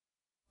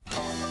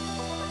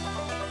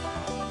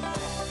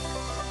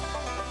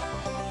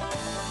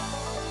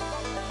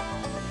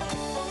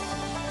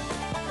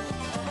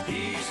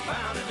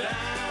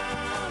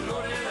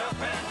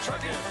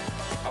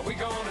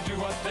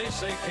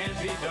say can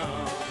be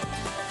done.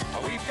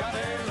 We've got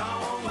a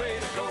long way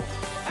to go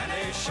and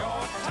a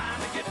short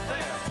time to get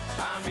there.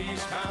 I'm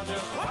eastbound,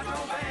 just watch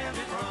no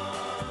bandit run.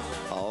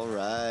 All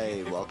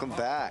right, welcome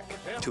back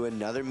to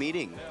another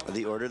meeting of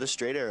the Order of the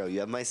Straight Arrow. You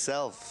have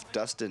myself,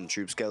 Dustin,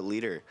 Troop Scout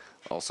Leader,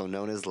 also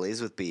known as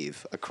Lays with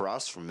Beeve,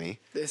 across from me.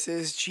 This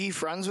is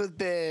Chief Runs with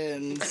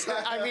Bins.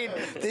 I mean,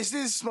 this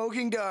is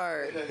Smoking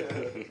Dart.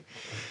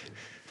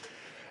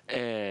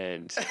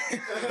 And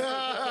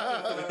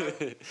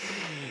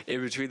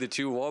in between the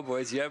two wall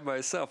boys, you have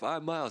myself.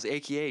 I'm Miles,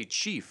 a.k.a.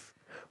 Chief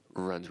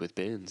Runs with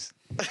Bins.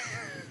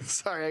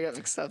 Sorry, I got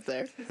mixed up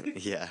there.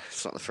 Yeah,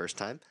 it's not the first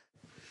time.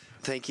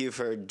 Thank you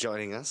for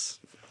joining us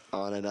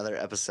on another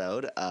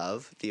episode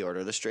of the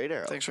Order of the Straight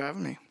Arrow. Thanks for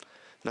having me.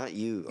 Not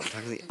you. I'm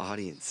talking to the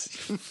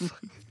audience. We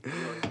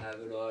don't have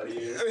an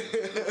audience.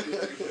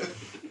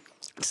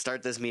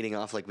 Start this meeting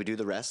off like we do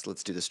the rest.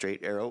 Let's do the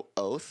Straight Arrow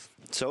Oath.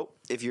 So,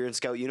 if you're in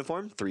Scout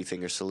uniform,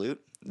 3-finger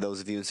salute.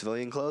 Those of you in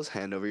civilian clothes,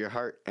 hand over your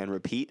heart and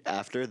repeat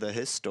after the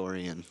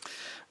historian.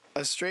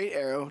 A straight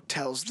arrow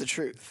tells the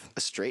truth.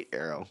 A straight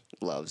arrow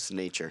loves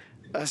nature.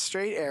 A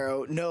straight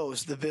arrow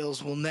knows the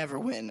Bills will never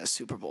win a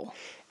Super Bowl.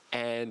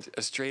 And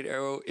a straight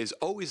arrow is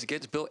always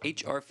against Bill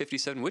H.R.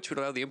 57, which would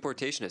allow the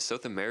importation of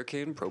South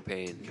American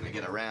propane. Can I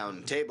get a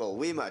round table?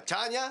 Wima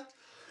Tanya?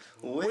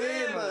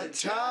 Wima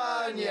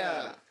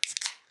Tanya!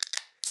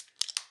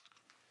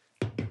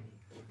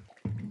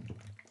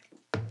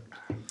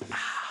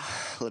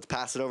 Let's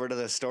pass it over to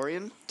the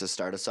historian to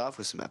start us off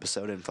with some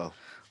episode info.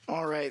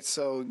 All right,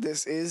 so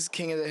this is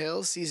King of the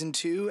Hill, Season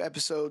 2,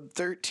 Episode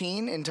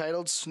 13,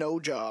 entitled Snow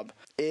Job.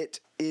 It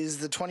is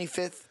the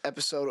 25th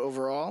episode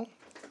overall.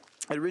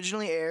 It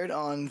originally aired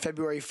on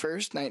February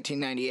 1st,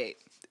 1998.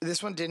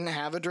 This one didn't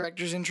have a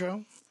director's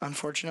intro,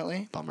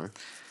 unfortunately. Bummer.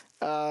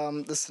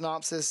 The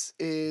synopsis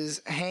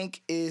is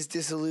Hank is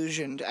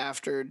disillusioned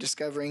after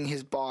discovering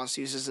his boss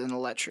uses an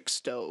electric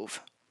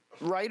stove.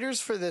 Writers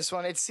for this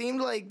one, it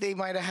seemed like they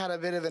might have had a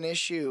bit of an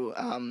issue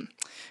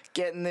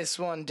getting this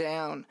one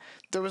down.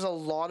 There was a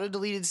lot of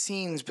deleted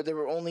scenes, but there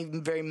were only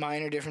very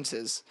minor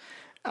differences.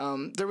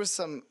 There was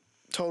some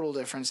total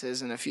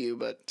differences in a few,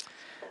 but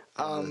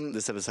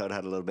This episode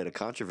had a little bit of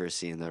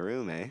controversy in the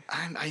room, eh?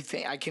 I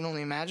think I can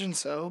only imagine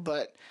so.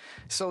 But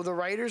so the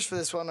writers for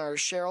this one are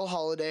Cheryl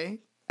Holiday,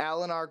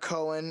 Alan R.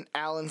 Cohen,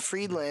 Alan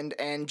Friedland,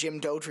 and Jim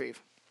Dotrieve.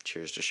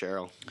 Cheers to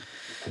Cheryl.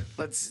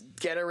 Let's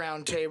get a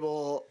round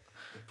table.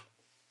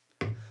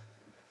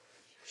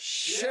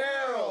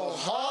 Cheryl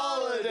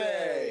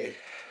Holiday.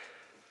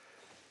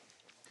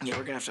 Yeah,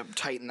 we're gonna have to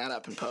tighten that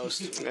up in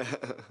post.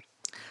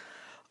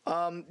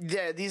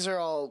 Yeah, these are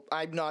all.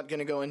 I'm not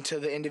gonna go into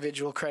the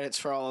individual credits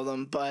for all of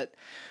them, but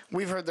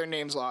we've heard their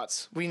names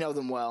lots. We know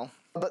them well.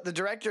 But the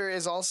director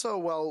is also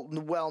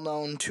well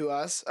known to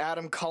us,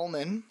 Adam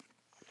Kullman.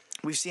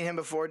 We've seen him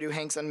before do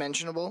Hank's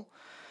Unmentionable,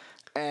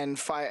 and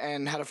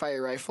How to Fire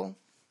a Rifle.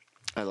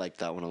 I liked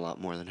that one a lot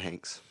more than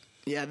Hank's.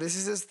 Yeah, this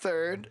is his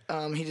third.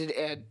 He did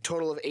a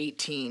total of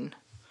 18.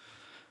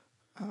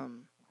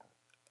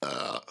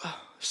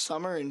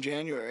 Summer in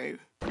January.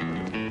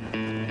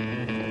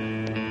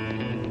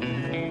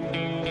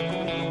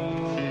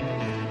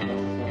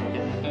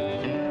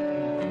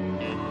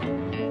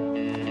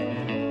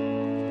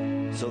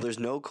 So there's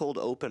no cold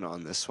open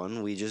on this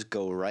one. We just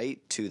go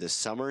right to the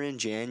Summer in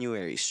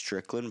January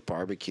Strickland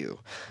Barbecue.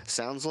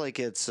 Sounds like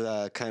it's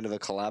kind of a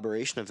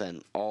collaboration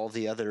event. All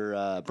the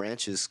other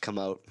branches come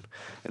out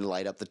and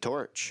light up the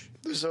torch.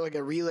 There's like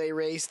a relay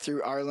race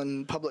through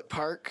Arlen Public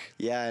Park.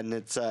 Yeah, and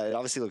it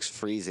obviously looks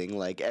freezing.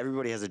 Like,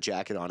 everybody has a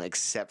jacket on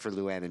except for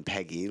Luann and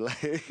Peggy.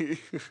 Like,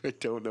 I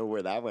don't know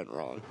where that went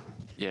wrong.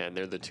 Yeah, and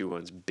they're the two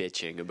ones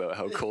bitching about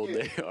how cold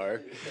they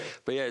are.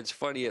 But yeah, it's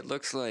funny. It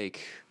looks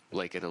like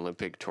an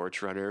Olympic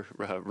torch runner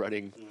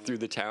running through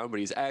the town, but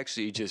he's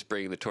actually just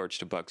bringing the torch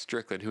to Buck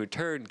Strickland, who in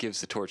turn gives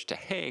the torch to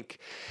Hank,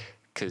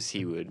 because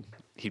he'd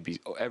be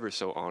ever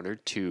so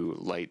honored to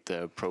light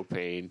the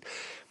propane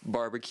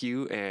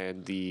barbecue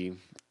and the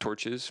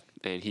torches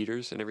and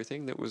heaters and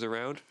everything that was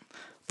around.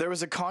 There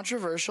was a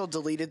controversial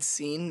deleted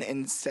scene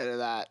instead of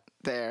that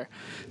there.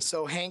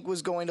 So Hank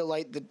was going to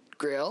light the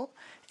grill,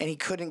 and he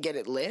couldn't get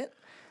it lit,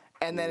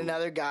 and then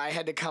another guy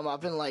had to come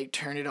up and like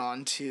turn it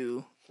on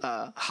to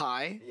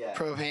high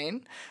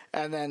propane,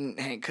 and then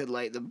Hank could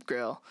light the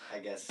grill. I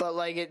guess. But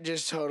like, it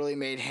just totally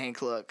made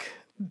Hank look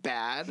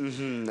bad.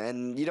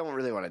 And you don't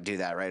really want to do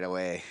that right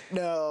away.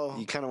 No.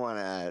 You kind of want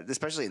to,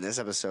 especially in this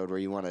episode where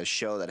you want to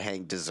show that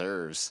Hank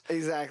deserves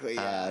Exactly,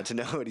 yeah. to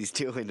know what he's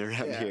doing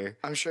around Yeah. here.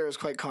 I'm sure it was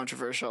quite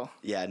controversial.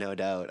 Yeah, no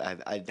doubt.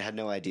 I had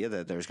no idea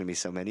that there was going to be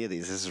so many of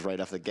these. This is right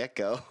off the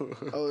get-go.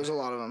 Oh, there's a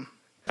lot of them.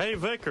 Hey,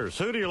 Vickers,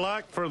 who do you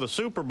like for the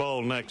Super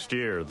Bowl next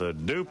year? The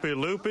Doopy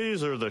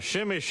Loopies or the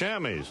Shimmy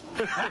Shammies?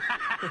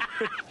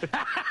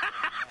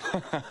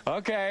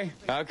 Okay,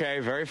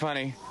 very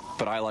funny.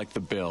 But I like the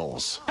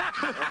Bills.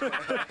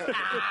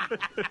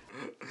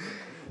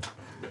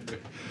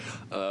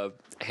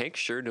 Hank Hank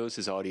sure knows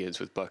his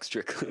audience with Buck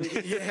Strickland.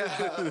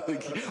 Yeah.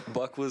 Like,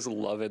 Buck was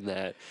loving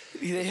that.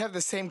 They have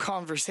the same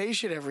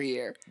conversation every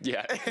year.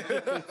 Yeah.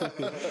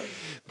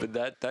 But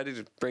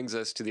that brings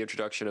us to the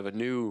introduction of a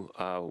new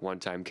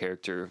one-time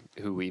character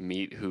who we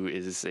meet, who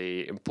is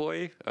a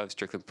employee of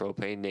Strickland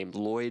Propane named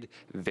Lloyd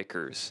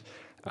Vickers,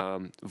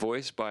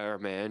 voiced by our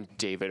man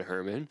David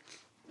Herman.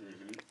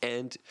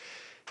 And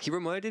he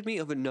reminded me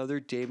of another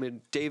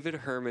David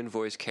Herman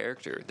voiced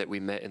character that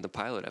we met in the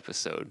pilot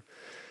episode,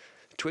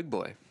 Twig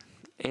Boy,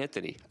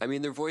 Anthony. I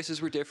mean, their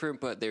voices were different,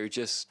 but they're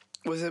just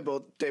Was it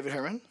both David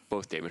Herman?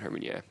 both David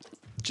Herman, yeah.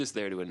 Just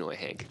there to annoy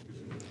Hank.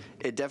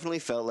 It definitely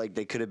felt like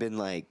they could have been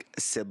like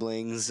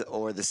siblings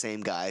or the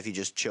same guy if he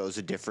just chose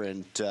a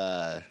different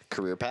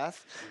career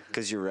path.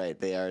 Because you're right,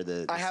 they are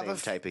the same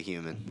type of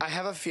human. I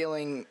have a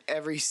feeling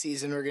every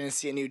season we're going to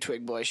see a new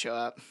Twig Boy show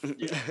up.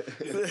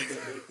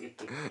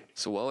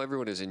 So while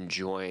everyone is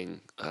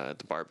enjoying the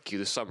barbecue,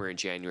 the summer in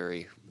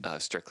January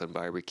Strickland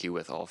barbecue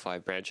with all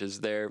 5 branches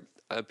there,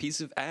 a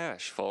piece of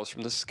ash falls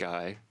from the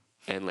sky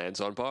and lands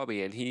on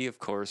Bobby, and he, of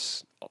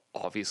course,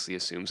 obviously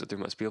assumes that there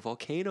must be a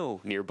volcano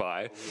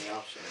nearby.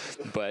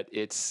 But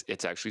it's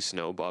actually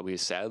snow. Bobby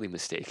is sadly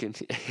mistaken,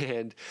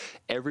 and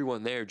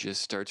everyone there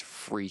just starts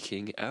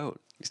freaking out.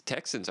 These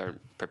Texans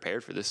aren't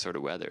prepared for this sort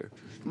of weather.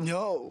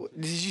 No.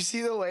 Did you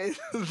see the way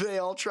they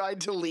all tried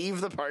to leave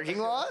the parking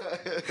lot?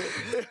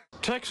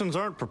 Texans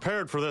aren't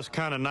prepared for this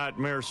kind of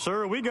nightmare,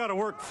 sir. We got to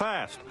work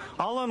fast.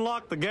 I'll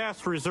unlock the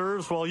gas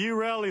reserves while you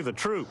rally the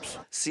troops.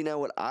 See, now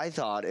what I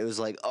thought, it was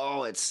like,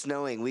 oh, it's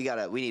snowing. We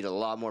need a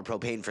lot more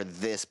propane for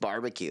this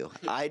barbecue.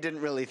 I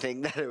didn't really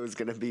think that it was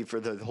going to be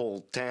for the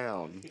whole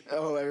town.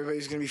 Oh,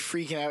 everybody's going to be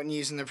freaking out and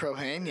using their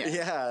propane? Yeah.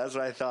 Yeah, that's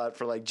what I thought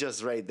for like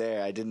just right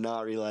there. I did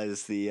not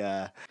realize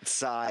the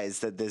size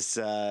that this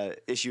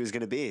issue is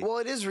going to be. Well,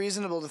 it is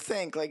reasonable to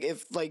think, like,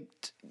 if, like,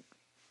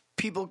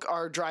 people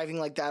are driving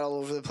like that all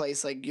over the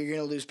place, like, you're going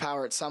to lose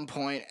power at some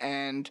point,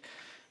 and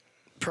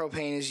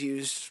propane is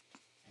used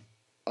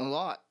a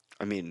lot.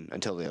 I mean,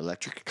 until the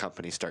electric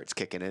company starts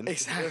kicking in.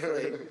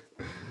 Exactly.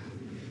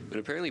 But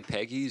apparently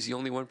Peggy's the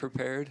only one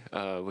prepared.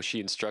 She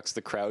instructs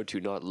the crowd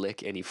to not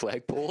lick any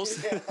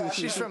flagpoles.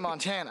 She's from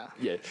Montana.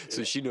 Yeah,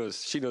 so she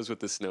knows what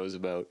the snow's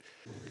about.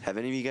 Have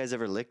any of you guys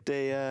ever licked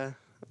a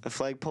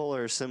flagpole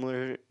or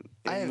similar in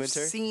I have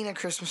winter? seen A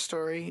Christmas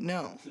Story.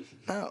 No.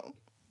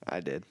 I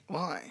did.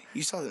 Why?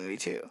 You saw the movie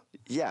too.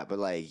 Yeah, but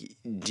like,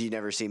 do you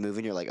never see a movie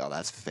and you're like, oh,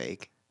 that's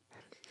fake?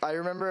 I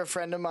remember a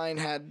friend of mine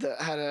had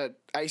a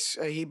ice.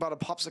 He bought a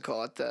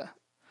popsicle at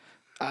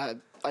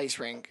the ice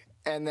rink,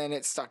 and then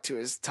it stuck to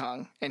his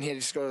tongue, and he had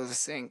to just go to the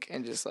sink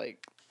and just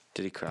like.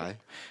 Did he cry?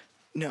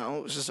 No,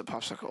 it was just a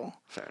popsicle.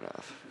 Fair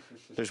enough.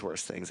 There's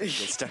worse things that get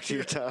stuck to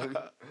your tongue.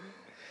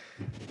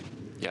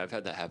 Yeah, I've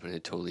had that happen.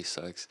 It totally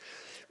sucks.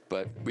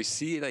 But we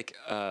see like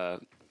a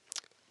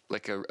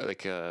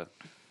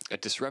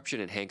disruption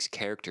in Hank's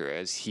character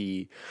as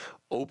he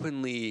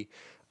openly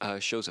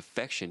shows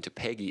affection to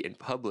Peggy in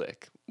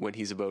public when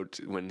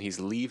he's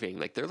leaving.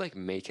 Like, they're like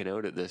making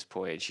out at this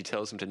point. She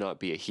tells him to not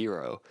be a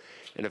hero,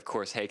 and of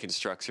course Hank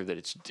instructs her that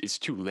it's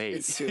too late.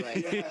 It's too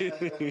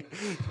late.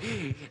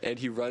 And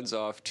he runs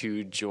off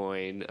to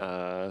join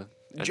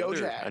Joe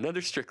Jack.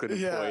 another Strickland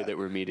employee that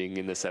we're meeting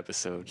in this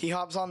episode. He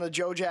hops on the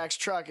Joe Jack's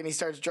truck and he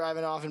starts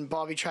driving off, and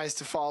Bobby tries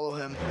to follow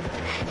him.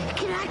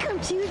 Can I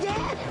come too,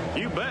 Dad?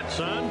 You bet,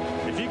 son.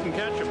 If you can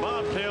catch a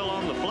bobtail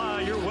on the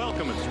fly, you're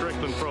welcome at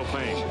Strickland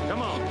Propane.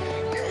 Come on.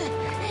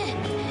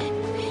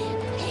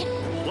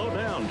 Slow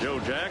down, Joe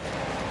Jack.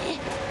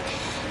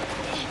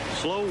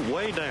 Slow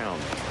way down.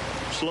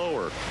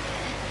 Slower.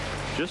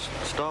 Just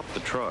stop the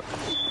truck.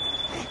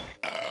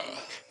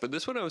 But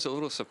this one I was a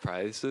little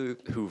surprised at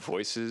who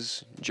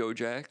voices Joe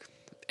Jack,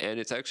 and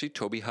it's actually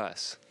Toby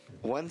Huss.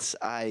 Once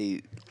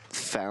I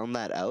found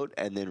that out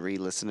and then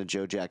re-listened to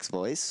Joe Jack's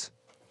voice,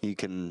 you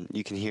can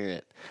hear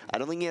it. I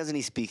don't think he has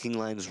any speaking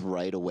lines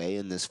right away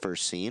in this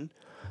first scene,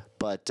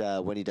 but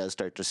when he does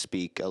start to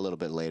speak a little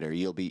bit later,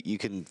 you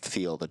can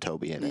feel the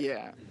Toby in it.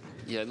 Yeah.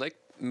 Yeah, and like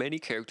many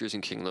characters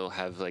in King Little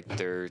have like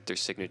their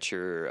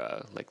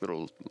signature like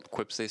little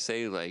quips they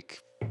say.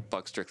 Like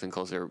Buck Strickland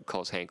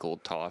calls Hank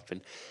Old Top,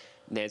 and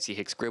Nancy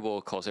Hicks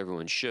Gribble calls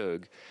everyone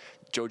Shug.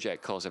 Joe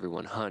Jack calls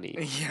everyone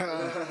honey.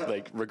 Yeah.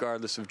 Like,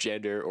 regardless of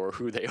gender or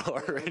who they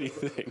are or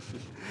anything.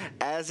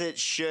 As it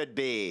should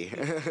be.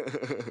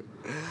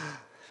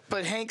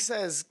 But Hank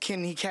says,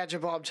 can he catch a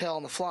bobtail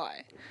on the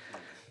fly?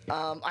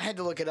 I had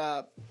to look it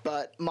up,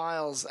 but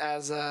Miles,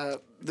 as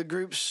the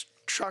group's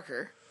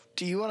trucker,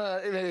 do you want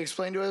to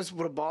explain to us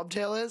what a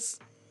bobtail is?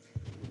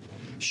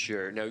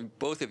 Sure. Now,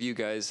 both of you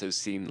guys have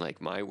seen,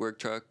 like, my work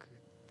truck.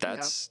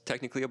 That's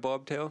technically a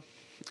bobtail.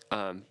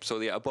 So,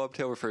 yeah, a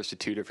bobtail refers to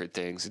two different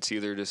things. It's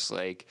either just,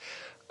 like,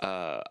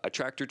 a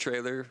tractor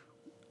trailer,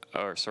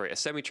 a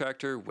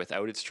semi-tractor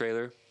without its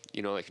trailer.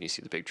 You know, like when you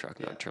see the big truck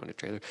not throwing a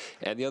trailer.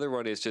 And the other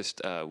one is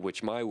just,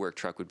 which my work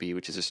truck would be,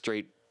 which is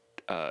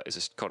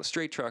called a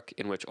straight truck,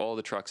 in which all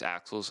the truck's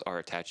axles are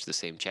attached to the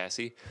same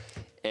chassis.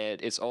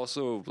 And it's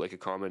also like a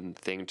common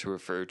thing to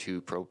refer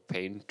to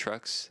propane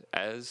trucks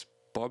as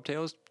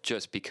bobtails,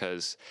 just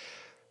because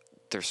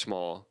they're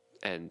small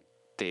and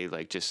they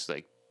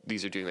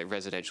these are doing like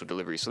residential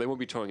deliveries, so they won't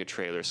be towing a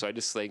trailer. So I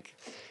just think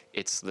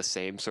it's the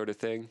same sort of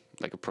thing.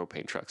 Like a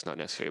propane truck's not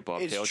necessarily a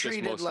bobtail. It's Just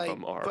treated most like, of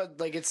them are. but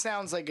like it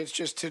sounds like it's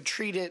just to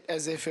treat it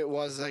as if it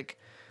was like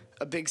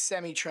a big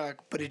semi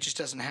truck, but it just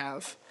doesn't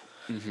have.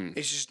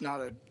 It's just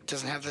not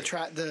doesn't have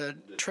the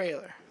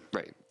trailer.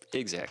 Right.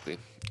 Exactly.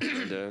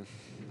 And,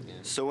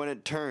 So when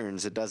it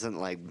turns, it doesn't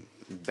like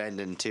bend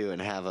in two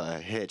and have a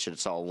hitch.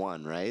 It's all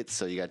one, right?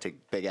 So you got to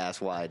take big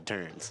ass wide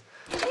turns.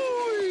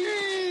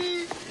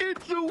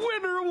 it's the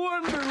winter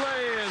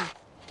wonderland.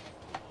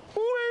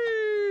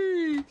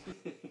 Whee!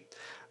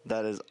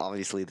 That is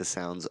obviously the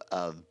sounds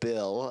of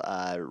Bill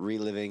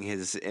reliving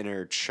his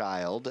inner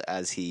child,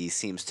 as he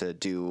seems to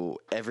do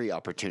every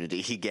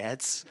opportunity he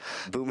gets.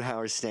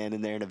 Boomhauer's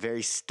standing there in a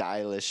very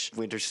stylish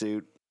winter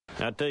suit.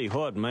 I tell you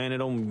what, man, it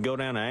don't go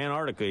down to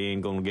Antarctica. You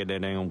ain't gonna get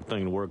that damn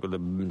thing to work with a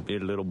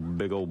little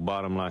big old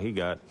bottom like he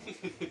got.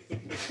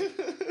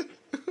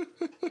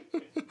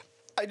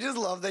 I just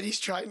love that he's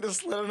trying to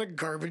slid on a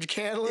garbage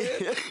can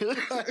lid.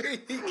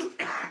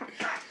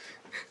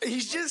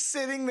 He's just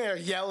sitting there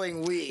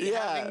yelling "we,"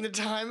 having the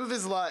time of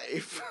his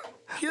life.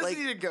 He doesn't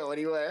need to go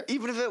anywhere.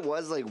 Even if it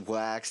was like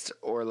waxed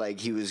or like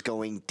he was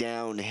going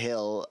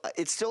downhill,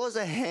 it still has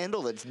a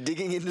handle that's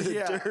digging into the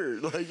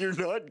dirt. Like, you're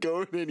not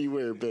going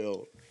anywhere,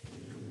 Bill.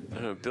 I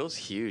don't know, Bill's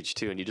huge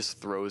too, and he just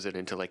throws it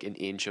into like an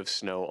inch of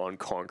snow on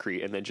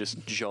concrete and then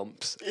just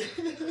jumps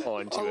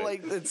onto it.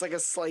 Like it's like a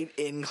slight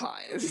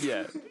incline.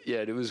 Yeah,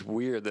 it was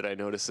weird that I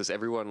noticed this.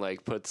 Everyone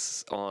like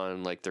puts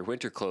on like their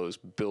winter clothes.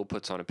 Bill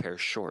puts on a pair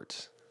of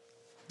shorts.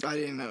 I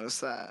didn't notice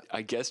that.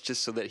 I guess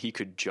just so that he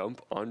could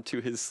jump onto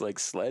his like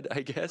sled,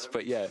 I guess.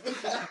 But yeah,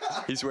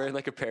 he's wearing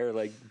like a pair of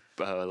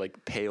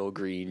like pale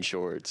green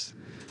shorts.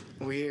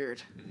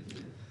 Weird.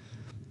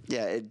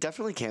 Yeah, it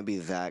definitely can't be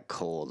that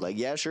cold. Like,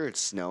 yeah, sure, it's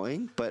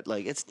snowing, but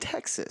like it's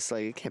Texas.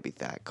 Like, it can't be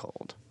that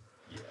cold.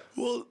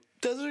 Well,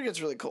 desert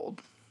gets really cold.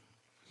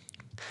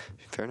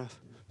 Fair enough.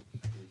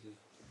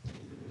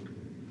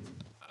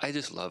 I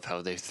just love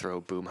how they throw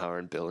Boomhauer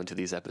and Bill into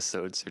these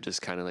episodes. They're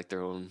just kind of like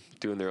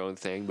doing their own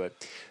thing.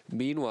 But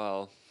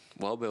meanwhile,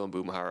 while Bill and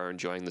Boomhauer are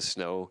enjoying the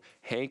snow,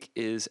 Hank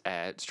is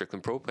at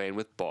Strickland Propane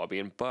with Bobby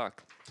and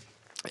Buck.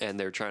 And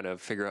they're trying to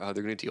figure out how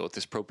they're going to deal with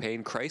this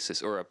propane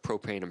crisis, or a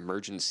propane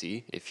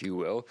emergency, if you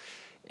will.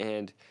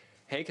 And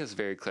Hank has a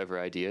very clever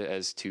idea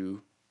as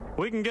to...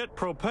 We can get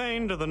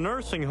propane to the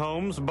nursing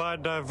homes by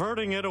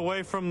diverting it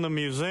away from the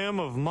Museum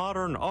of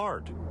Modern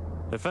Art.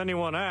 If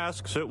anyone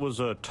asks, it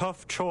was a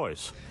tough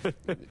choice.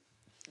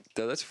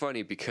 Though that's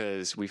funny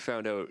because we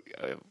found out,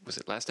 was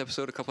it last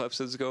episode, a couple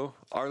episodes ago?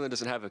 Arlen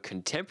doesn't have a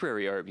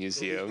contemporary art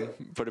museum,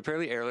 but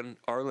apparently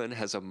Arlen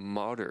has a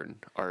modern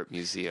art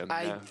museum.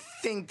 I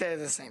think they're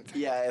the same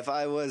thing. Yeah, if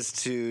I was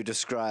to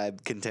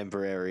describe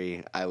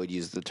contemporary, I would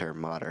use the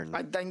term modern.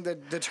 I think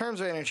the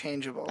terms are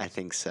interchangeable. I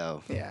think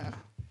so. Yeah.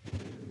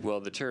 Well,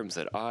 the terms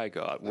that I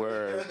got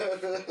were...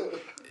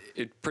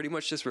 It pretty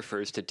much just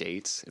refers to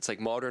dates. It's like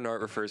modern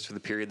art refers to the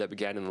period that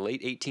began in the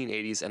late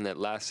 1880s and that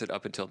lasted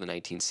up until the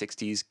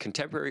 1960s.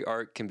 Contemporary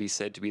art can be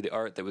said to be the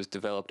art that was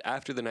developed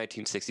after the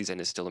 1960s and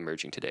is still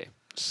emerging today.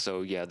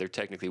 So yeah, there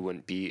technically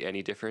wouldn't be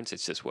any difference.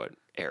 It's just what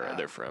era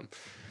they're from.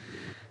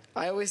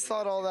 I always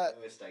thought all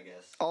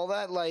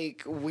that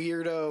like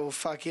weirdo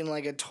fucking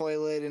like a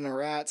toilet and a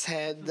rat's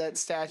head, that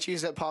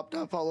statues that popped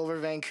up all over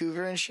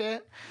Vancouver and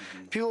shit.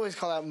 People always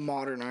call that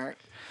modern art.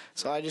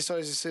 So I just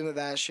always assumed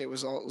that shit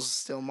was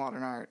still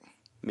modern art.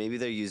 Maybe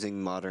they're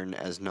using modern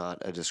as not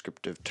a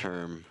descriptive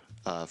term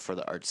for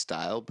the art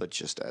style, but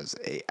just as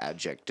a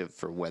adjective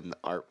for when the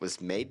art was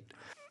made.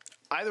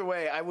 Either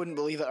way, I wouldn't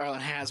believe that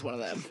Arlen has one of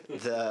them.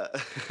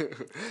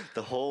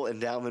 The whole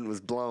endowment was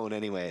blown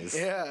anyways.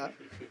 Yeah.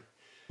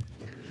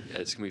 Yeah,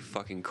 it's gonna be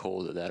fucking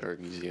cold at that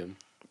art museum.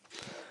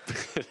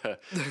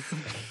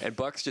 And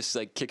Buck's just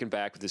like kicking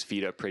back with his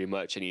feet up pretty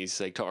much, and he's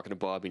like talking to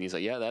Bobby, and he's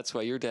like, yeah, that's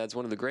why your dad's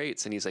one of the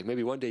greats. And he's like,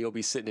 maybe one day you'll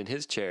be sitting in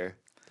his chair.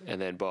 And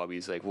then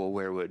Bobby's like, well,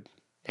 where would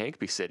Hank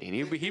be sitting?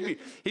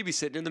 He'd be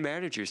sitting in the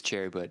manager's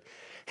chair, but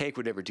Hank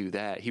would never do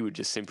that. He would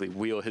just simply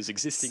wheel his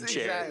existing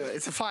chair. Exactly.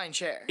 It's a fine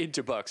chair.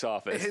 Into Buck's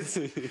office.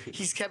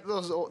 He's kept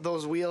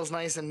those wheels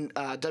nice and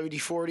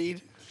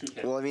WD-40'd.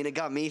 Well, I mean, it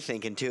got me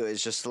thinking too.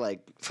 It's just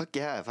like, fuck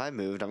yeah, if I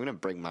moved, I'm gonna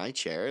bring my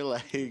chair.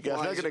 Like, I'm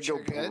not gonna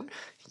go. Good?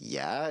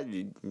 Yeah,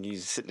 you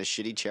sit in a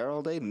shitty chair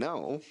all day?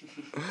 No.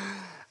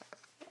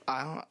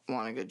 I don't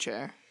want a good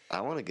chair.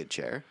 I want a good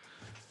chair.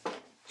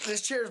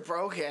 This chair's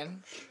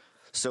broken.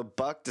 So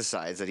Buck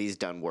decides that he's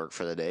done work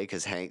for the day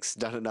because Hank's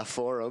done enough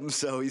for him.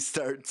 So he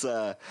starts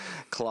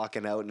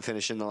clocking out and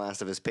finishing the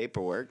last of his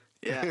paperwork.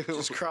 Yeah,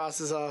 just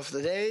crosses off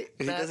the date.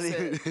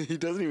 He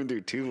doesn't even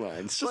do 2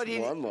 lines, just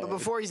one line. But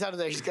before he's out of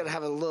there, he's got to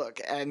have a look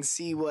and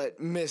see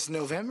what Miss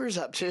November's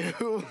up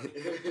to.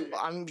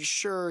 I'm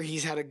sure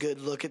he's had a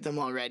good look at them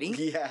already.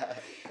 Yeah.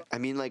 I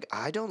mean, like,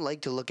 I don't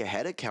like to look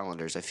ahead at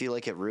calendars. I feel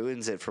like it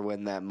ruins it for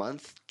when that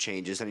month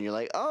changes and you're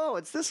like, oh,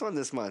 it's this one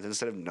this month,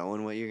 instead of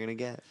knowing what you're going to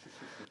get.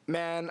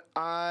 Man,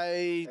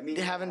 I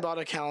haven't bought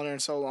a calendar in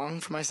so long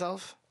for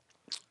myself.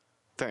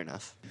 Fair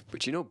enough.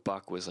 But you know,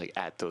 Buck was like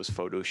at those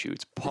photo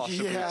shoots,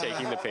 possibly Yeah.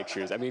 taking the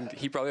pictures. I mean,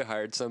 he probably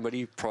hired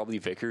somebody, probably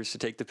Vickers, to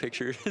take the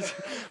pictures.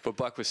 But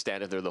Buck was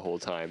standing there the whole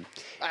time.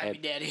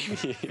 I'm daddy.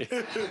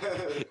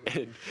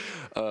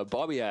 And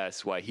Bobby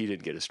asks why he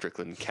didn't get a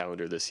Strickland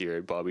calendar this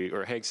year.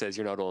 Hank says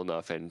you're not old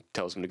enough and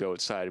tells him to go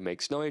outside and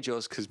make snow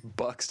angels because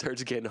Buck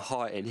starts getting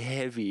hot and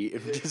heavy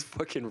and just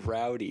fucking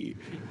rowdy.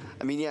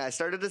 I mean, yeah, I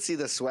started to see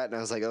the sweat, and I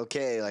was like,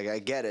 okay, like, I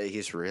get it.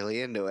 He's really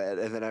into it.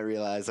 And then I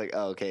realized, like,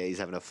 oh, okay, he's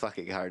having a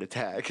fucking heart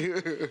attack.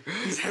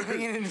 He's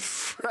having an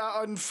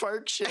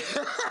infarction.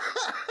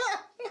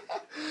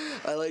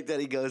 I like that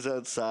he goes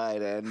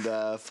outside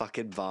and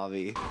fucking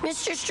Bobby.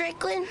 Mr.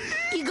 Strickland,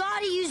 you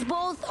gotta use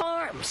both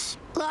arms,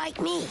 like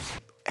me.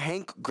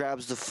 Hank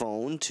grabs the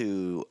phone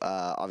to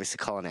obviously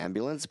call an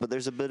ambulance, but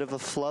there's a bit of a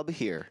flub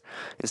here.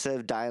 Instead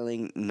of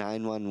dialing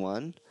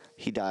 911,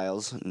 he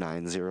dials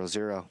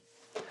 900.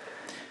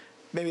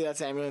 Maybe that's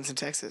ambulance in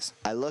Texas.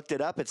 I looked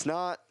it up. It's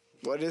not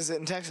What is it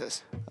in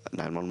Texas?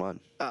 911.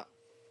 Oh.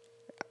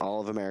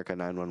 All of America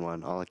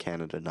 911. All of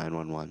Canada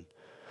 911.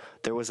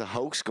 There was a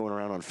hoax going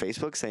around on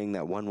Facebook saying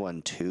that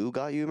 112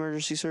 got you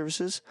emergency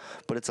services,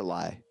 but it's a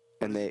lie.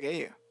 And Get they,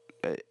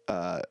 you.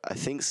 I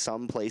think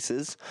some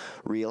places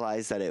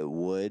realized that it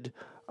would,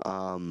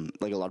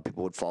 like a lot of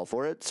people would fall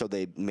for it, so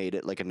they made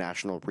it like a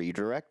national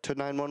redirect to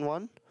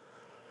 911.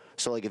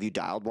 So like if you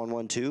dialed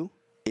 112,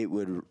 it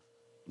would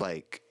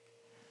like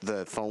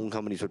the phone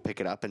companies would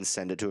pick it up and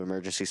send it to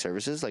emergency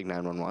services like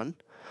 911.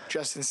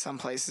 Just in some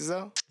places,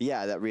 though.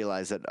 Yeah, that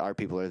realized that our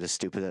people are this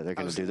stupid that they're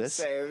going to do this.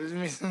 Say, it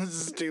was the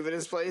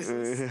stupidest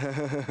places.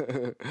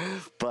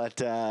 But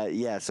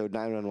yeah, so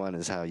 911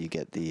 is how you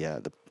get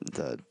the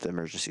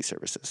emergency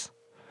services.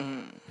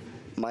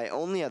 My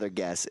only other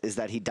guess is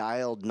that he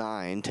dialed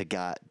 9 to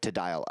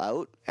dial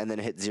out and then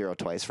hit 0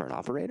 twice for an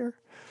operator.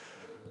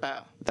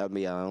 Oh, That would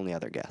be my only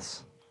other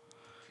guess.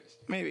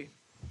 maybe.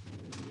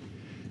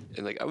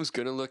 And like I was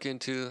gonna look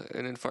into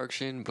an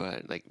infarction,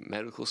 but like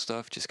medical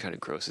stuff just kind of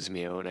grosses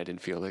me out, and I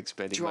didn't feel like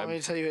spending. Do you want me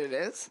to tell you what it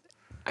is?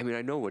 I mean,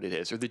 I know what it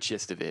is or the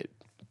gist of it,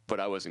 but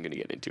I wasn't gonna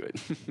get into it.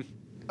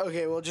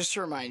 Okay, well, just to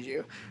remind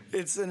you,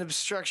 it's an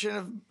obstruction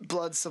of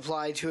blood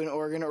supply to an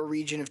organ or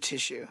region of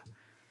tissue.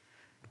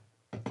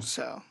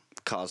 So,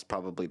 Caused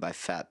probably by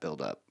fat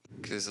buildup.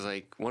 Because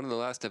like one of the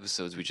last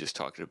episodes we just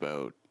talked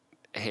about,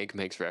 Hank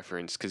makes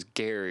reference because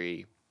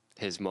Gary,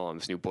 his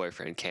mom's new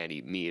boyfriend, can't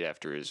eat meat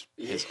after his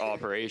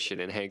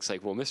operation, and Hank's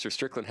like, well, Mr.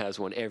 Strickland has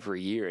one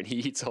every year, and he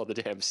eats all the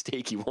damn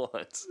steak he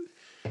wants.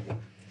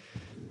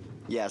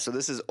 Yeah, so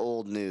this is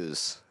old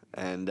news,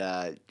 and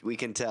we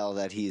can tell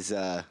that he's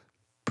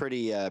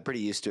pretty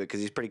used to it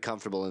because he's pretty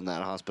comfortable in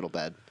that hospital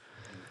bed.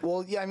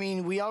 well, yeah, I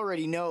mean, we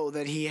already know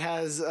that he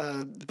has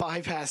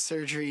bypass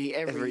surgery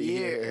every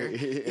year.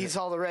 Eats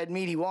all the red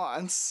meat he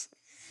wants.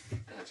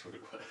 That's what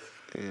it was.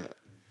 Yeah.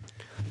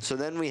 So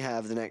then we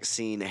have the next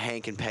scene,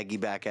 Hank and Peggy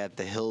back at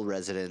the Hill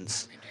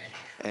residence,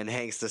 and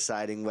Hank's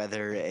deciding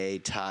whether a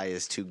tie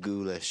is too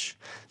ghoulish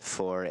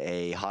for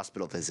a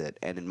hospital visit.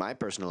 And in my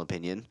personal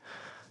opinion,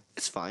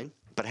 it's fine.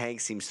 But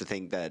Hank seems to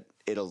think that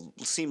it'll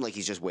seem like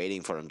he's just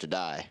waiting for him to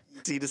die.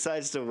 So he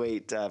decides to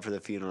wait for the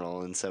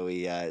funeral, and so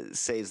he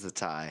saves the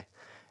tie.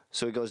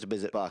 So he goes to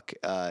visit Buck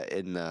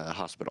in the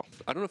hospital.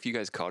 I don't know if you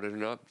guys caught it or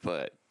not,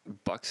 but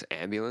Buck's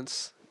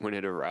ambulance, when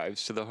it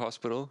arrives to the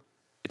hospital,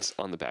 it's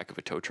on the back of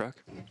a tow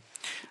truck.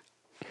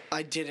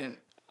 I didn't.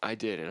 I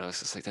did, and I was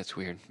just like, that's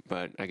weird.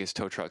 But I guess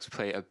tow trucks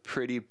play a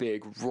pretty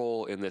big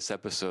role in this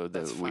episode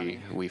that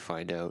we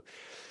find out.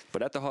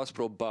 But at the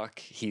hospital, Buck,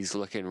 he's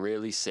looking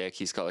really sick.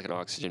 He's got like an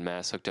oxygen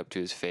mask hooked up to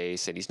his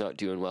face, and he's not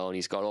doing well. And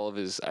he's got all of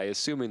his, I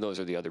assuming those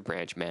are the other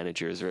branch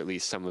managers, or at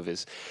least some of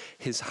his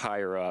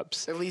higher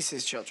ups. At least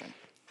his children.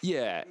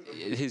 Yeah,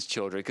 his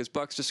children, because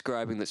Buck's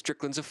describing that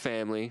Strickland's a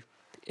family,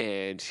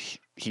 and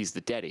he's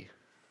the daddy,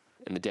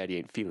 and the daddy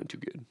ain't feeling too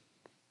good.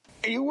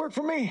 You work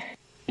for me?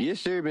 Yes,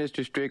 sir,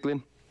 Mr.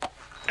 Strickland.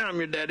 I'm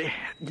your daddy.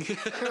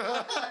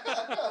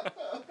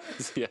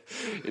 Yeah,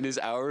 in his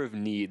hour of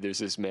need, there's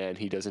this man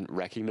he doesn't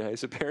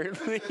recognize,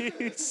 apparently,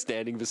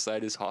 standing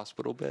beside his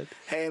hospital bed.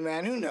 Hey,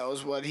 man, who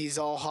knows what he's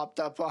all hopped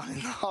up on in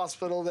the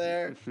hospital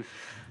there?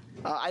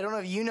 I don't know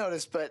if you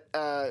noticed, but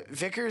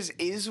Vickers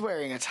is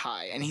wearing a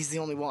tie, and he's the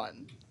only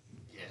one.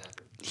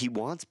 He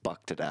wants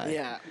Buck to die.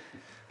 Yeah.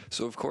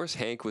 So, of course,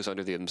 Hank was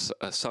under the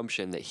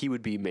assumption that he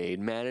would be made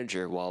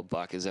manager while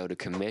Buck is out of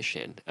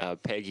commission.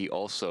 Peggy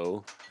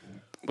also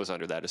was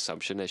under that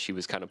assumption, as she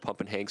was kind of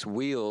pumping Hank's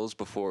wheels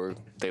before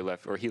they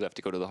left, or he left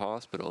to go to the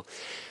hospital.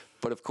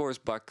 But, of course,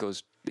 Buck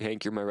goes,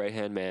 Hank, you're my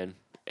right-hand man,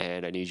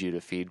 and I need you to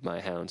feed my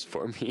hounds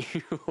for me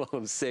while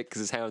I'm sick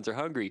because his hounds are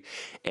hungry.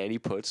 And he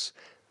puts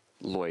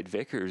Lloyd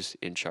Vickers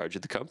in charge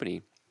of the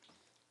company.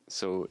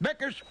 So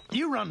Vickers,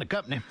 you run the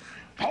company.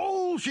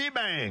 Whole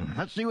shebang.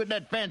 Let's see what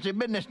that fancy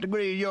business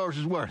degree of yours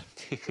is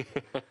worth.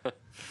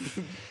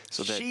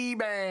 So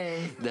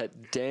She-bang.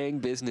 that dang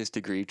business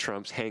degree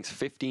trumps Hank's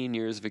 15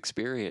 years of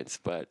experience,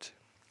 but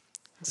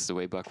it's the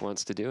way Buck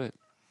wants to do it.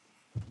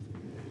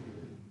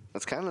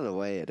 That's kind of the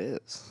way it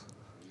is,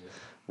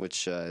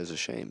 which is a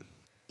shame.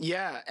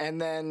 Yeah, and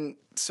then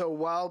so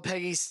while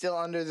Peggy's still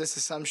under this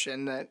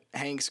assumption that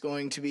Hank's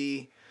going to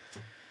be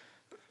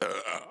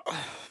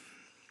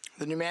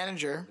the new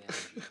manager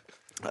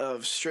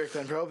of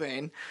Strickland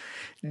Propane,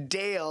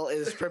 Dale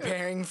is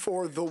preparing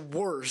for the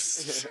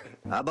worst.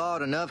 I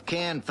bought enough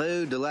canned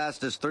food to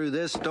last us through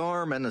this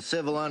storm and the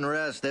civil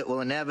unrest that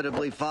will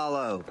inevitably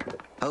follow.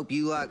 Hope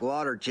you like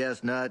water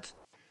chestnuts.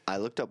 I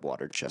looked up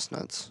water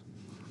chestnuts.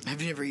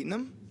 Have you never eaten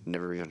them?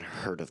 Never even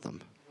heard of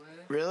them.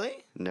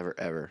 Really? Never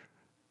ever.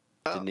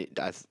 I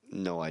have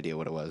no idea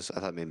what it was. I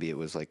thought maybe it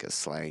was like a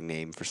slang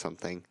name for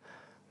something.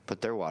 But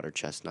they're water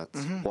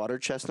chestnuts. Water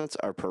chestnuts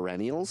are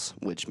perennials,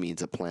 which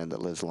means a plant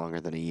that lives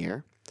longer than a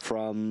year,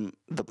 from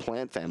the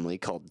plant family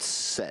called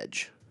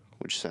sedge,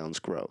 which sounds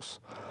gross.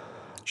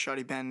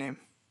 Shoddy band name.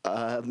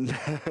 A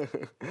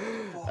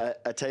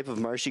type of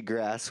marshy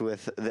grass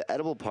with the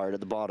edible part at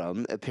the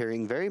bottom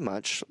appearing very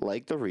much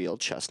like the real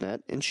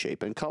chestnut in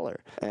shape and color.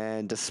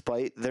 And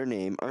despite their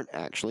name, aren't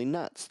actually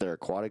nuts. They're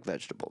aquatic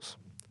vegetables.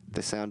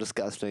 They sound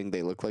disgusting.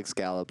 They look like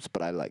scallops,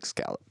 but I like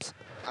scallops.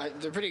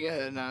 They're pretty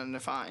good. They're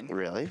fine.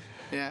 Really?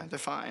 Yeah, they're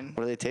fine.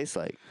 What do they taste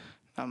like?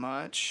 Not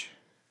much.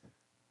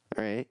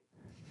 All right.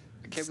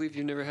 I can't believe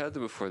you've never had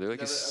them before. They're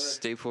like a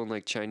staple in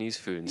like Chinese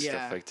food and Yeah.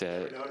 stuff like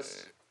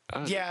that.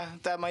 Yeah,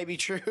 that might be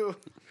true.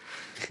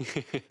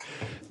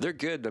 They're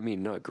good. I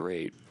mean, not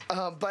great.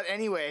 But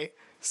anyway,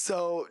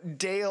 so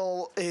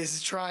Dale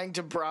is trying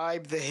to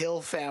bribe the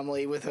Hill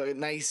family with a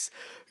nice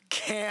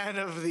can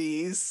of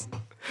these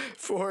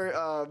for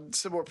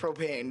some more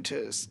propane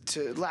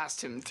to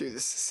last him through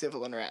this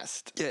civil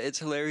unrest. Yeah, it's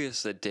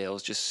hilarious that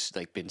Dale's just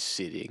like been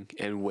sitting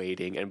and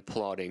waiting and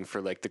plotting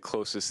for like the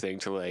closest thing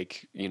to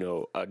like, you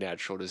know, a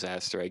natural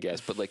disaster, I guess.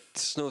 But like the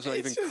snow's not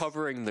even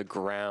covering the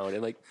ground,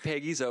 and like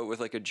Peggy's out with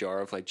like a jar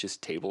of like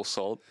just table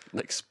salt,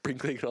 like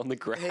sprinkling it on the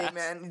grass. Hey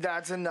man,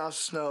 that's enough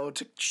snow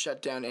to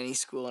shut down any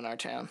school in our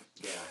town.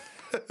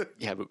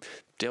 Yeah, but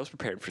Dale's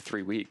prepared for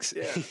 3 weeks.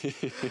 Yeah.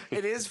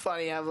 It is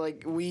funny how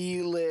like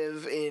we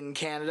live in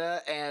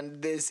Canada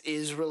and this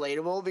is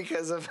relatable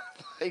because of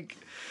like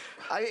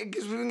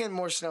because we've been getting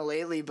more snow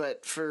lately,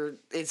 but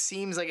it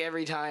seems like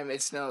every time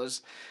it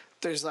snows,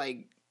 there's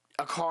like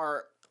a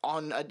car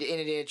in a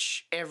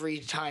ditch every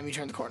time you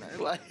turn the corner.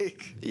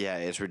 Like Yeah,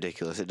 it's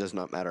ridiculous. It does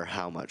not matter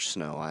how much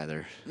snow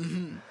either.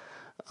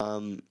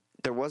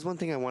 There was one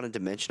thing I wanted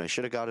to mention. I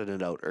should have gotten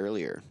it out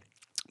earlier.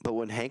 But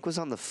when Hank was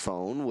on the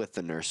phone with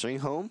the nursing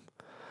home,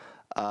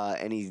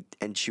 and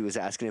she was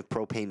asking if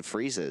propane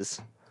freezes,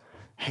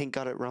 Hank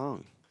got it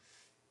wrong.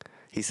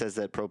 He says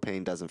that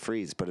propane doesn't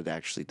freeze, but it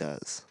actually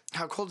does.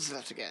 how cold does it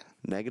have to get?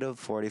 Negative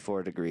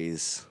 44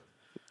 degrees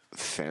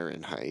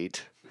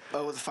Fahrenheit.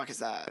 Oh, what the fuck is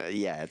that?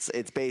 Yeah,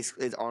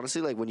 it's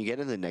honestly like when you get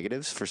into the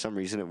negatives, for some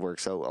reason it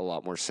works out a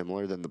lot more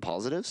similar than the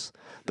positives.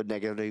 But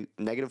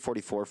negative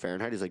 44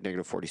 Fahrenheit is like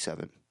negative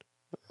 47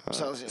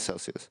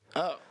 Celsius.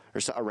 Oh, Or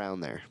so,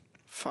 around there.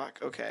 fuck.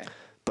 Okay.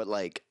 But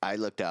like I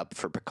looked up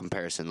for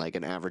comparison, like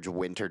an average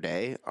winter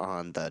day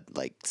on the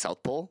like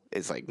South Pole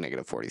is like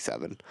negative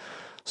 47.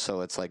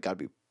 So it's like gotta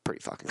be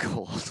pretty fucking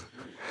cold.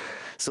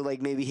 So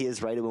like maybe he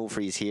is right, it won't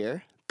freeze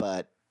here,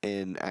 but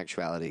in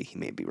actuality he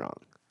may be wrong.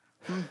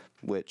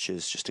 Which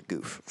is just a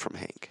goof from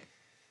Hank.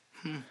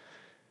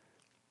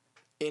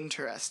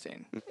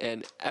 Interesting.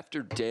 And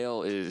after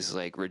Dale is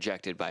like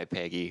rejected by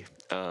Peggy,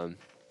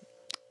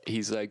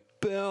 he's like,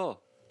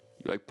 Bill,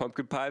 you like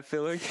pumpkin pie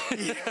filling?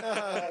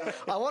 I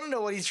want to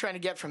know what he's trying to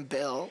get from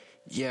Bill.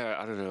 Yeah,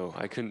 I don't know.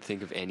 I couldn't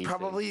think of anything.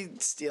 Probably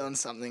stealing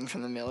something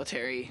from the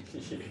military.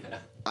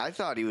 I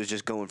thought he was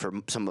just going for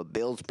some of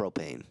Bill's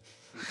propane.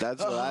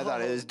 That's what I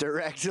thought. It was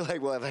direct.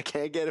 Like, well, if I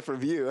can't get it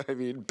from you, I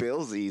mean,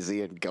 Bill's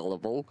easy and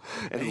gullible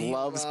and He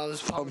loves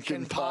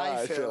pumpkin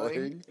pie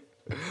filling.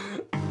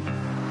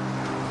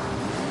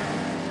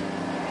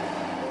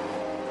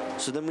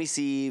 So then we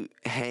see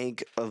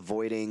Hank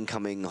avoiding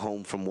coming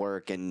home from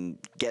work and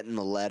getting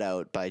the lead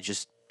out by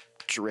just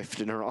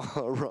drifting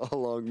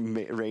along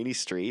Rainy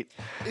Street.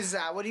 Is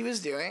that what he was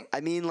doing? I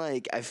mean,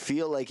 like, I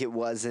feel like it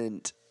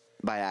wasn't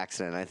by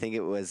accident. I think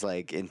it was,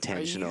 like,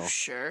 intentional. Are you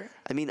sure?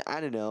 I mean, I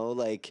don't know.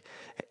 Like,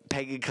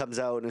 Peggy comes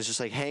out and is just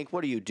like, Hank,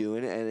 what are you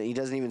doing? And he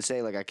doesn't even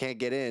say, like, I can't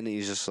get in.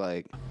 He's just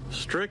like...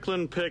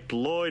 Strickland picked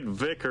Lloyd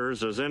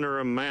Vickers as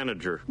interim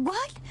manager.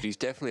 What? He's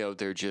definitely out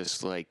there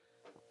just like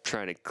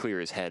trying to clear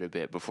his head a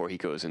bit before he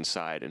goes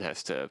inside and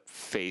has to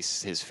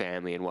face his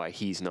family and why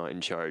he's not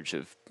in charge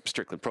of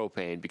Strickland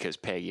Propane because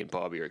Peggy and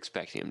Bobby are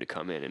expecting him to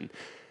come in and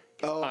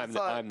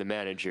I'm the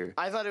manager.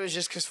 I thought it was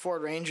just because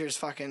Ford Rangers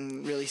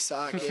fucking really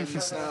suck in the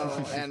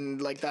snow,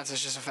 and like that's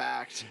just a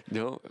fact.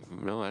 No,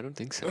 I don't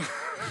think so.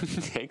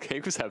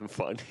 Hank was having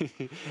fun,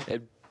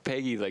 and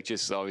Peggy like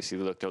just obviously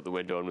looked out the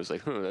window and was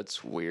like, "Oh,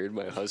 that's weird.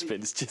 My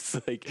husband's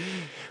just like,"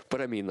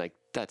 but I mean, like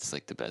that's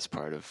like the best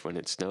part of when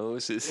it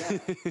snows is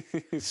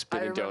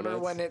spinning donuts. I remember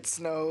when it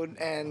snowed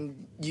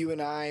and you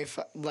and I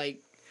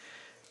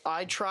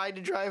I tried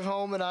to drive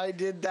home and I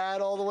did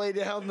that all the way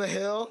down the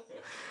hill.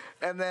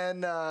 And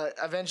then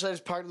eventually I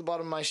just parked at the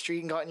bottom of my street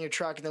and got in your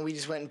truck, and then we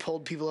just went and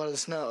pulled people out of the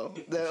snow.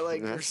 They're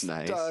like, That's we're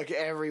nice. stuck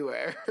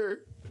everywhere.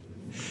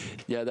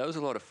 Yeah, that was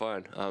a lot of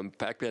fun.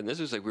 Back then, this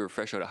was like we were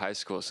fresh out of high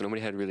school, so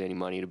nobody had really any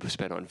money to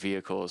spend on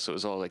vehicles. So it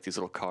was all like these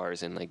little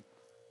cars and like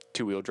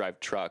two-wheel drive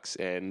trucks.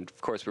 And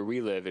of course, where we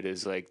live, it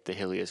is like the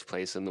hilliest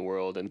place in the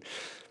world. And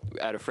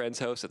at a friend's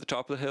house at the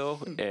top of the hill,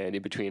 and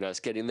in between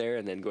us getting there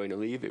and then going to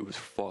leave, it was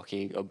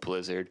fucking a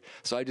blizzard.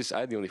 So I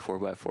had the only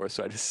 4x4,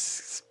 so I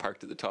just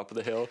parked at the top of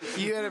the hill.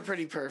 You had a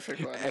pretty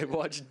perfect one. And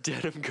watched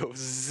Denim go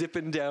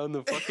zipping down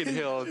the fucking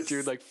hill,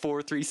 doing like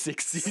 4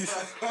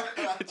 360s.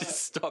 I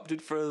just stopped in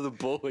front of the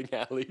bowling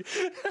alley.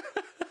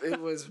 It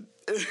was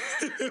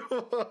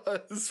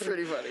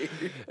pretty funny.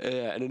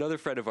 Yeah, and another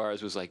friend of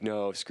ours was like,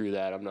 "No, screw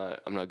that. I'm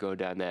not going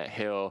down that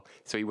hill."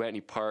 So he went and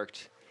he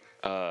parked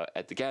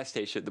at the gas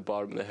station at the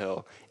bottom of the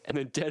hill. And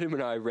then Denim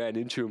and I ran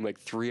into him like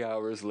 3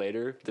 hours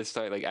later, this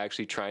time like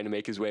actually trying to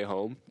make his way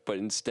home. But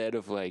instead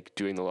of like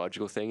doing the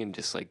logical thing and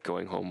just like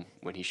going home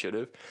when he should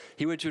have,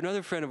 he went to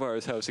another friend of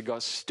ours' house and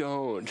got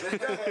stoned.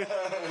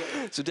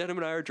 So Denim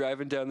and I are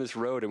driving down this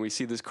road and we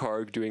see this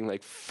car doing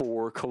like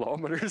 4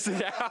 kilometers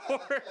an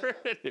hour.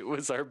 And it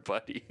was our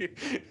buddy.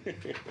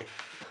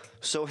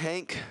 So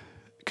Hank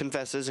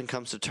confesses and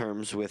comes to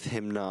terms with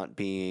him not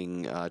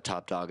being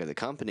top dog of the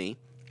company,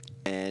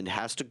 and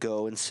has to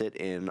go and sit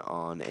in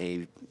on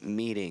a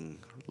meeting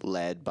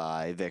led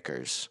by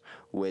Vickers,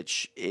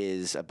 which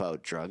is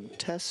about drug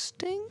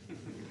testing.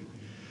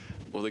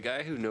 Well, the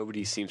guy who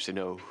nobody seems to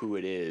know who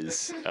it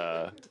is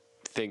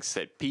thinks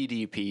that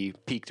PDP,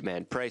 peak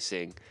demand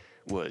pricing,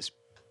 was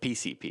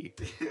PCP.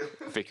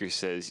 Vickers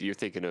says, you're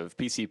thinking of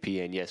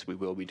PCP, and yes, we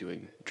will be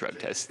doing drug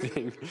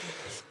testing.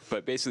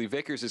 But basically,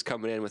 Vickers is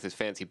coming in with his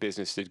fancy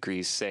business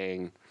degrees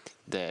saying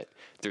that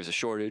there's a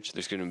shortage,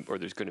 there's going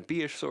to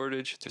be a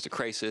shortage, there's a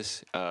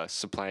crisis,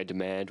 supply and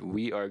demand,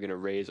 we are going to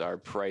raise our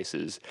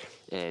prices.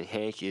 And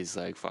Hank is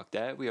like, fuck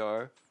that, we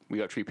got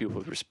to treat people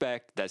with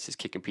respect. That's just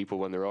kicking people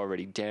when they're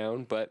already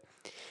down. But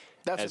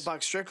that's what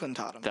Buck Strickland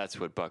taught him. That's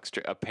what Buck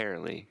Strickland,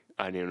 apparently.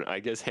 I mean, I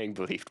guess Hank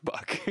believed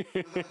Buck.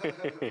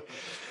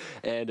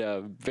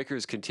 And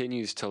Vickers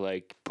continues to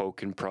like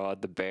poke and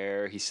prod the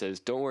bear. He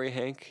says, don't worry,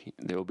 Hank.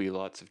 There will be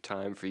lots of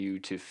time for you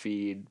to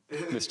feed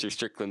Mr.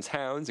 Strickland's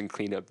hounds and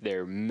clean up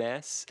their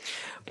mess.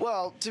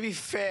 Well, to be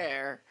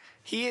fair,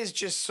 he is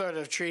just sort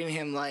of treating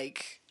him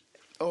like,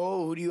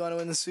 oh, who do you want to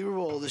win the Super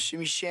Bowl? The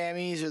Shimmy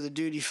Shammies or the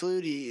Duty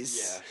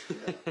Fluties?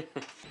 Yeah.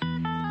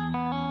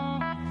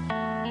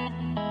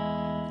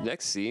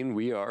 Next scene,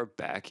 we are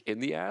back in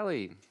the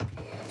alley.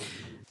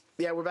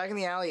 Yeah, we're back in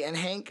the alley, and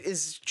Hank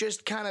is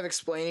just kind of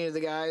explaining to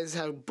the guys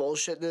how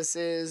bullshit this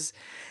is.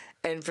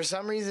 And for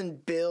some reason,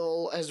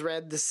 Bill has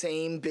read the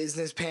same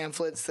business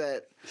pamphlets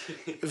that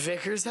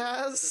Vickers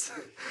has.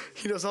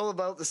 He knows all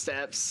about the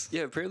steps.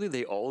 Yeah, apparently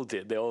they all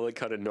did. They all like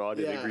kind of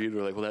nodded and agreed.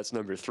 We're like, well, that's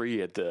number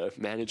 3 at the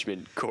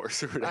management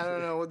course or whatever. I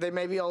don't know. They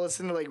maybe all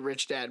listen to like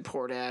Rich Dad,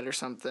 Poor Dad or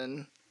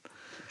something.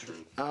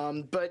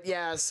 But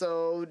yeah,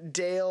 so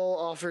Dale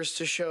offers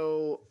to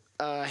show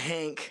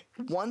Hank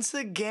once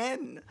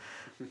again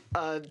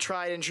a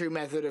tried and true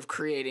method of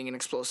creating an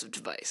explosive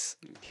device.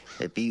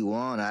 If you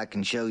want, I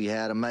can show you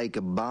how to make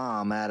a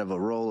bomb out of a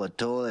roll of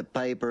toilet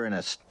paper and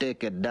a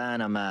stick of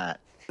dynamite.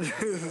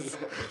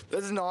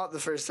 That's not the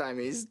first time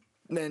he's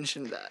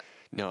mentioned that.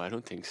 No, I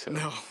don't think so.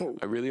 No.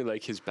 I really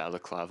like his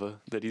balaclava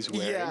that he's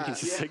wearing. Yeah,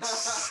 he's just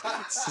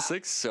it's just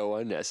like so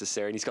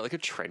unnecessary. And he's got like a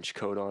trench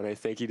coat on, I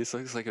think. He just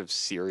looks like a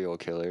serial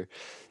killer.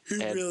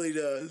 He really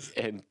does.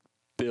 And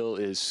Bill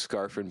is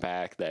scarfing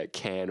back that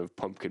can of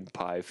pumpkin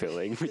pie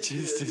filling, which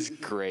is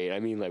just great. I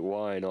mean, like,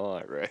 why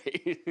not,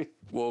 right?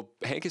 Well,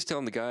 Hank is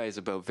telling the guys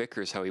about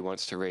Vickers how he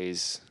wants to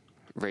raise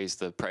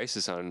the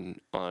prices on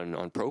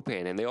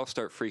propane, and they all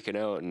start freaking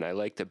out. And I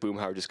like that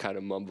Boomhauer just kind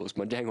of mumbles,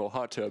 "My dang old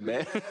hot tub,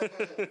 man."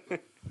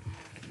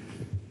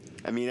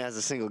 I mean, as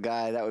a single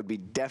guy, that would be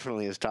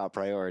definitely his top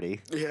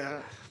priority.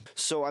 Yeah.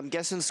 So I'm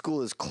guessing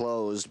school is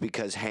closed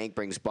because Hank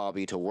brings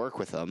Bobby to work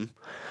with him.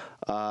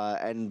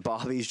 And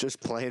Bobby's just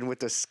playing with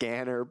the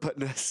scanner,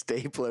 putting a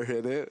stapler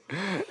in it.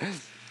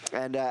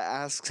 And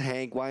asks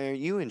Hank, why aren't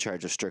you in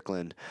charge of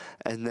Strickland?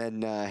 And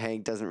then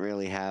Hank doesn't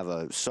really have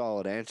a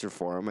solid answer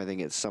for him. I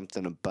think it's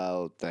something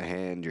about the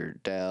hand you're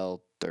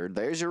dealt, or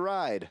there's your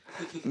ride.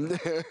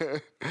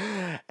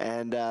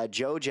 And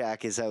Joe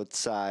Jack is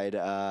outside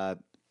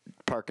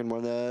parking one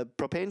of the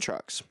propane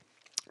trucks.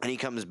 And he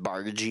comes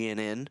barging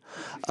in,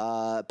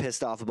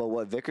 pissed off about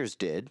what Vickers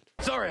did.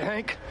 Sorry,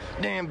 Hank.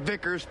 Damn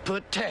Vickers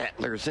put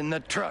tattlers in the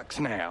trucks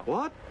now.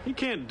 What? You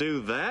can't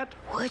do that.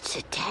 What's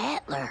a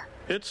tattler?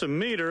 It's a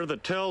meter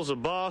that tells a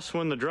boss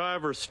when the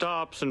driver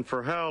stops and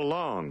for how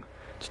long.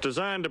 It's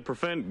designed to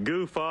prevent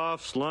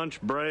goof-offs, lunch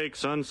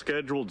breaks,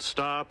 unscheduled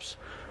stops,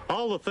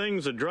 all the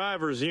things the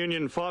drivers'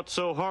 union fought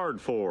so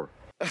hard for.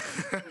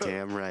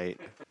 Damn right.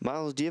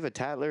 Miles, do you have a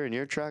Tattler in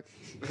your truck?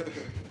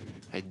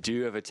 I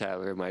do have a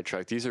Tattler in my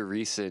truck. These are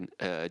recent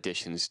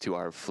additions to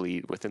our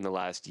fleet within the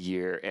last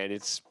year, and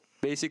it's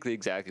basically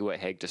exactly what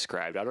Hank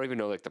described. I don't even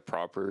know like the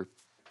proper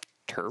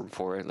term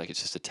for it. Like,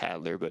 it's just a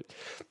Tattler, but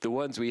the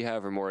ones we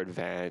have are more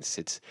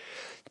advanced.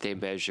 They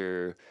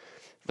measure,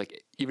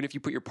 like, even if you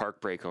put your park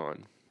brake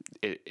on,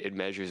 it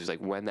measures like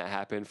when that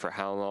happened, for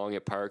how long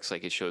it parks.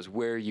 Like it shows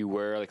where you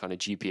were, like on a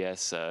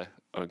GPS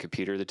on a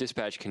computer. The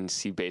dispatch can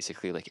see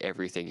basically like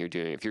everything you're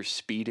doing. If you're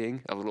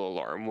speeding, a little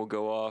alarm will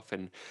go off,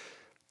 and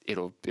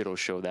it'll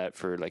show that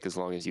for like as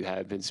long as you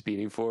have been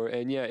speeding for.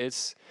 And yeah,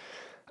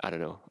 I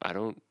don't know. I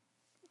don't.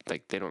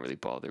 Like, they don't really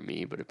bother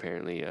me, but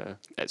apparently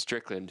at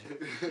Strickland,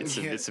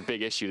 it's a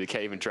big issue. They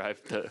can't even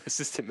drive the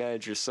assistant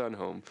manager's son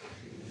home.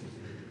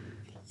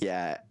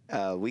 Yeah,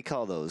 we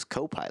call those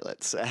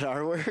co-pilots at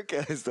our work,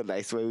 is the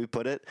nice way we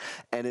put it.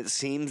 And it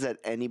seems that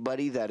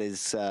anybody that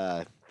is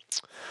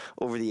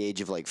over the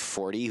age of like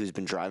 40 who's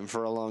been driving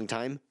for a long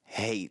time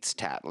hates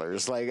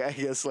tattlers. Like, I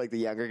guess like the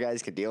younger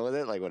guys can deal with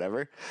it, like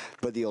whatever.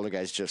 But the older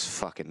guys just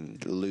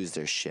fucking lose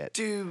their shit.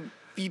 Do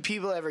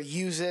people ever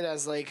use it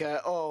as like,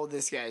 oh,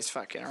 this guy's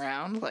fucking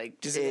around?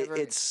 Like, does it ever?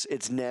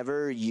 It's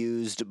never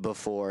used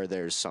before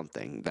there's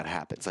something that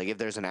happens. Like if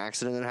there's an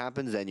accident that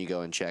happens, then you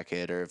go and check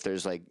it. Or if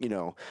there's like, you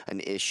know,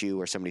 an issue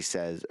where somebody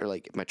says, or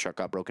like my truck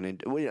got broken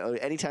into. Well, you know,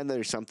 anytime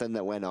there's something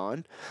that went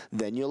on,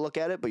 then you'll look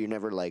at it. But you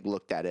never like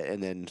looked at it,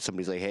 and then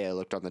somebody's like, hey, I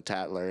looked on the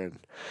Tattler, and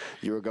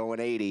you were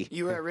going 80.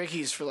 You were at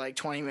Ricky's for like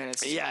 20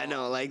 minutes. Yeah,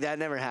 no, like that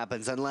never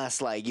happens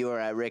unless like you were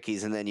at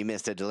Ricky's and then you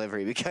missed a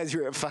delivery because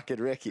you were at fucking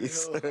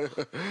Ricky's.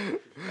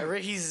 At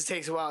Ricky's, it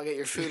takes a while to get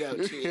your food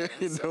out to you.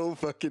 No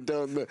fucking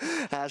don't.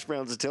 The hash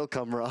browns still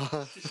come raw.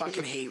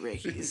 Fucking hate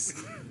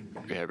Ricky's.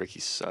 Yeah,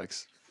 Ricky's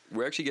sucks.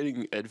 We're actually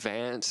getting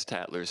advanced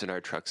Tattlers in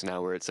our trucks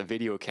now, where it's a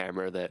video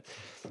camera that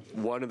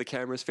one of the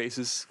cameras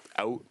faces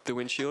out the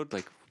windshield,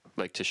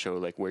 like to show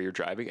like where you're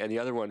driving, and the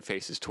other one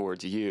faces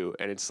towards you.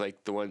 And it's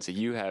like the ones that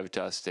you have,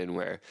 Dustin,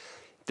 where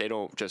they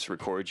don't just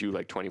record you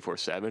like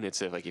 24/7.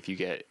 It's like if you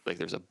get like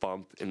there's a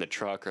bump in the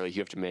truck, or like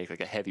you have to make like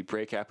a heavy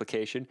brake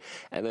application,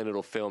 and then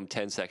it'll film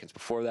 10 seconds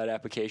before that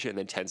application and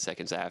then 10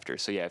 seconds after.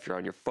 So yeah, if you're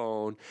on your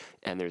phone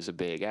and there's a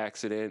big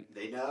accident,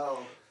 They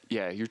know.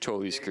 yeah, you're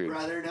totally screwed.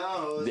 Brother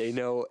knows. They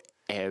know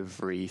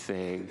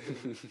everything.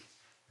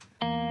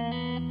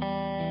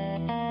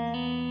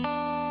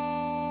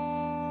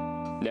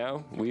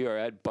 Now we are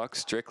at Buck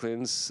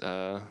Strickland's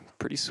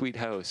pretty sweet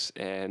house,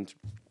 and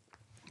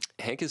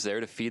Hank is there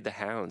to feed the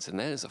hounds, and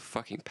that is a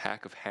fucking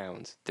pack of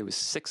hounds. There was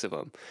 6 of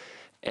them,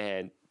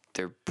 and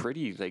they're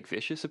pretty like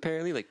vicious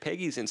apparently. Like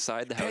Peggy's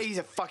inside the house. Peggy's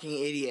a fucking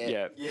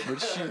idiot. Yeah.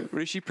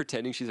 What is she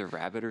pretending she's a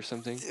rabbit or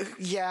something?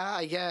 Yeah,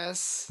 I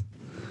guess.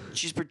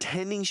 She's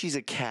pretending she's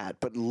a cat,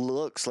 but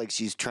looks like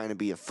she's trying to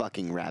be a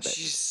fucking rabbit.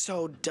 She's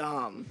so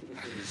dumb.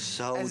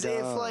 So As dumb.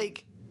 if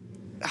like,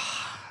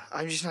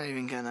 I'm just not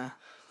even gonna.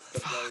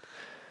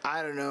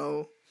 I don't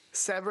know.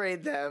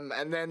 Separate them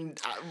and then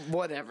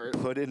whatever.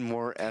 Put in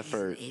more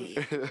effort.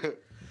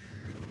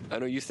 I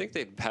know you think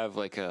they'd have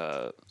like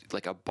a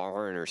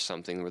barn or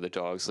something where the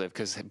dogs live,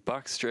 because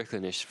Buck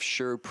Strickland is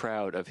sure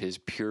proud of his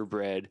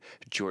purebred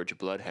Georgia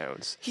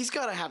bloodhounds. He's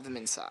got to have them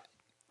inside.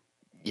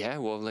 Yeah,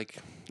 well, like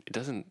it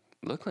doesn't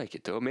look like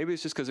it though. Maybe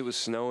it's just because it was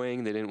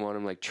snowing. They didn't want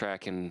him like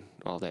tracking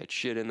all that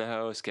shit in the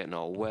house, getting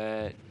all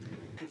wet.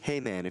 Hey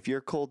man, if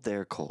you're cold,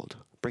 they're cold.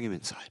 Bring him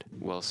inside.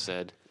 Well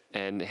said.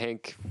 And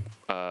Hank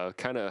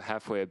kind of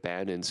halfway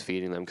abandons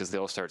feeding them because they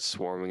all start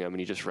swarming him, and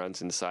he just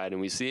runs inside.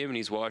 And we see him, and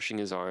he's washing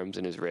his arms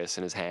and his wrists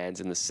and his hands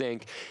in the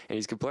sink, and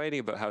he's complaining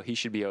about how he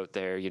should be out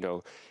there, you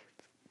know,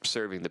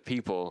 serving the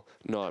people,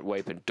 not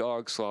wiping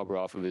dog slobber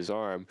off of his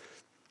arm.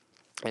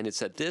 And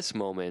it's at this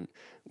moment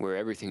where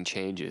everything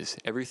changes.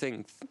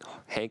 Everything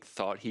Hank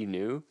thought he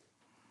knew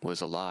was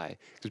a lie.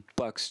 Because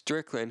Buck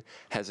Strickland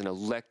has an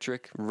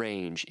electric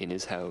range in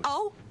his house.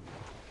 Oh,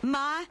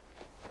 my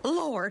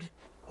Lord.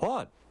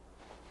 What?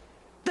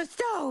 The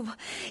stove.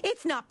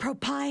 It's not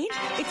propane.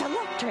 It's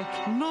electric.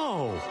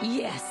 No.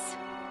 Yes.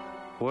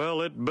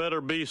 Well, it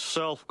better be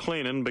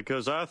self-cleaning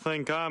because I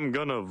think I'm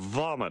gonna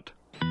vomit.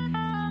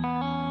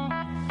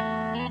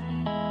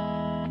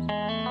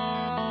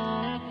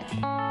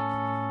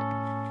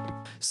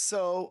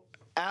 So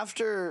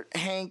after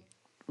Hank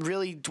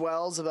really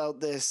dwells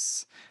about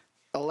this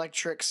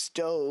electric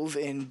stove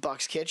in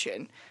Buck's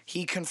kitchen,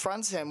 he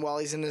confronts him while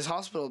he's in his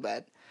hospital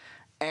bed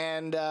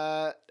and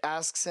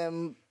asks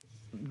him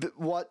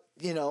what,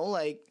 you know,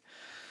 like,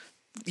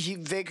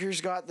 Vickers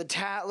got the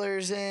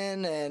Tattlers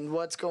in, and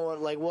what's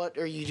going, like, what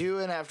are you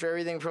doing after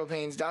everything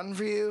propane's done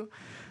for you?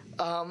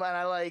 And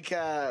I like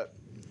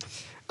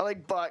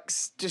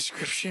Buck's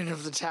description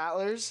of the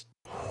Tattlers.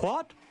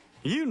 What?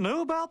 You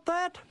knew about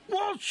that?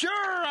 Well,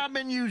 sure, I've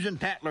been using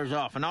Tattlers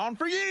off and on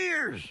for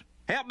years.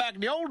 Hell, back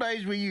in the old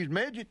days, we used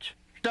midgets.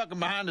 Stuck them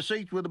behind the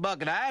seats with a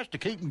bucket of ice to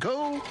keep them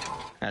cool.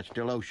 That's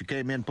till OSHA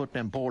came in and put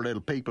them poor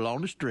little people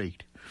on the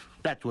street.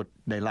 That's what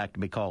they like to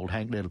be called,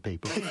 Hank, little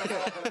people.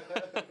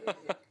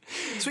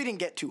 So he didn't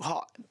get too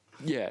hot.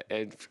 Yeah,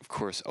 and of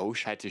course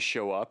OSHA had to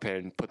show up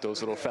and put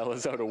those little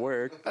fellas out of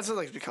work. That's what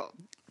they like to be called.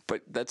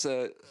 But that's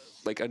the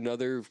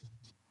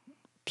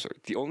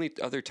only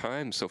other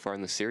time so far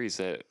in the series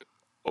that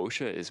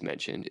OSHA is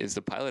mentioned is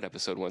the pilot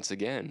episode once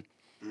again.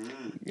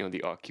 You know,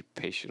 the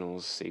Occupational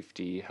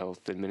Safety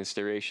Health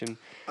Administration.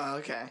 Oh,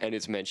 okay. And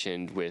it's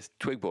mentioned with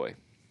Twig Boy.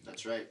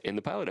 That's right. In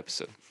the pilot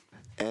episode.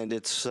 And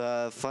it's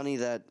funny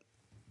that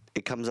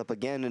it comes up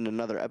again in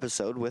another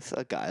episode with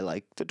a guy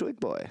like the Twig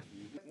Boy.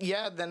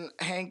 Yeah, then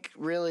Hank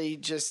really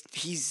just,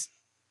 he's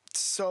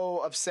so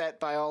upset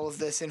by all of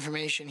this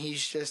information.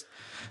 He's just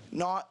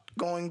not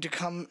going to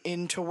come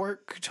into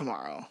work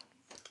tomorrow.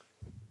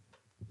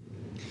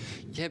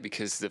 Yeah,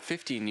 because the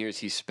 15 years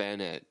he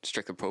spent at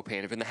Strickland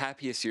Propane have been the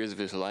happiest years of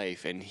his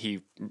life, and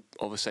he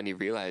all of a sudden he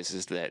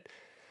realizes that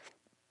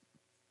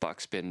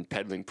Buck's been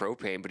peddling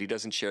propane, but he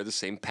doesn't share the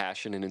same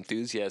passion and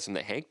enthusiasm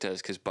that Hank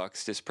does, because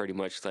Buck's just pretty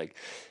much like,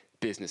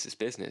 business is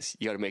business.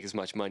 You got to make as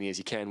much money as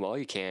you can while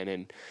you can,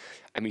 and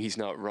I mean, he's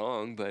not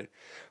wrong, but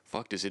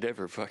fuck, does it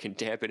ever fucking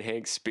dampen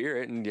Hank's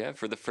spirit? And yeah,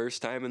 for the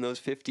first time in those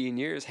 15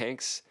 years,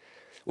 Hank's,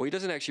 well, he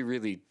doesn't actually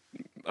really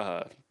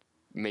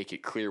make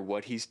it clear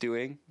what he's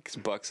doing, because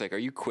Buck's like, are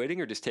you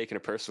quitting or just taking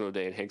a personal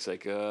day? And Hank's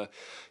like,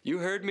 you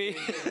heard me.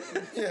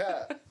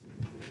 Yeah.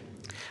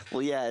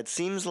 Well, yeah, it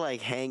seems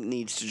like Hank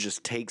needs to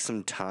just take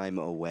some time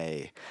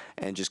away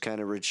and just kind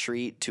of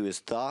retreat to his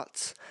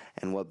thoughts.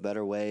 And what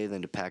better way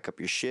than to pack up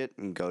your shit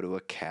and go to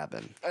a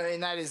cabin? I mean,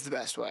 that is the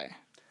best way.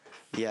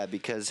 Yeah,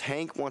 because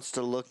Hank wants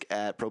to look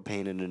at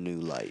propane in a new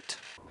light.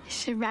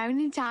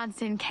 Sharona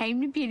Johnson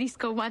came to beauty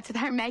school once with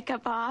her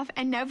makeup off,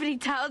 and nobody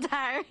told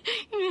her.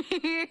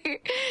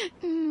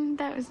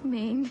 That was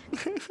mean.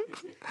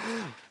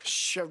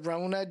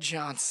 Sharona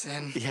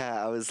Johnson.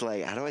 Yeah, I was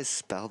like, how do I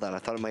spell that? I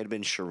thought it might have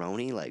been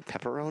Sharoni, like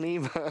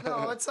pepperoni.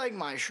 No, it's like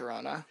my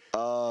Sharona.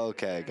 Oh,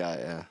 okay, got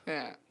it,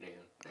 Yeah.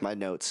 My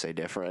notes say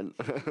different.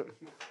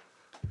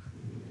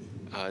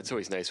 It's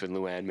always nice when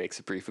Luann makes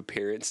a brief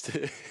appearance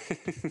to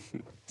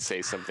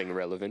say something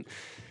relevant.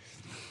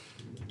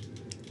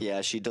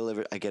 Yeah, she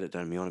delivered. I get it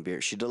done. You want a beer?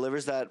 She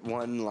delivers that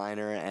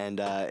one-liner, and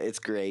it's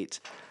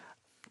great.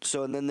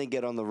 So, and then they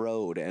get on the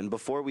road, and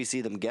before we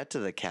see them get to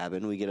the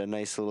cabin, we get a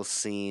nice little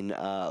scene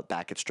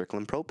back at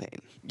Strickland Propane.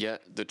 Yeah,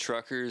 the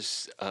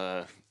truckers,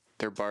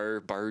 they're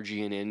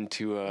barging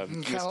into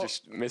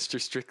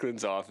Mr.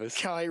 Strickland's office.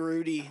 Kelly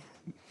Rudy.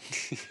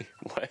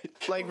 What?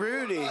 Like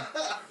Rudy.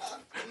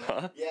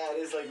 Huh? Yeah, it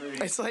is like Rudy.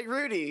 It's like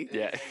Rudy.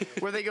 Yeah.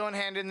 Where they go in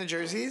hand in the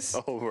jerseys.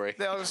 Oh, right.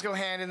 They all just go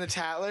hand in the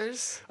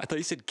tattlers. I thought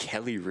you said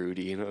Kelly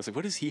Rudy, and I was like,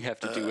 what does he have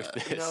to do with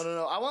this?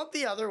 No. I want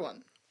the other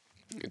one.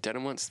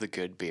 Denim wants the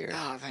good beer.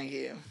 Oh, thank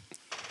you.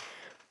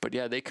 But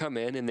yeah, they come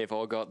in, and they've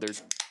all got their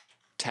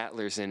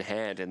tattlers in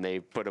hand, and they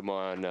put them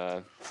on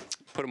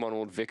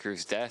old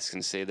Vickers' desk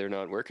and say they're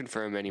not working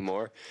for him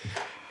anymore.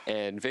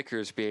 And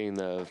Vickers, being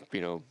the,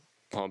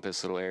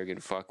 pompous little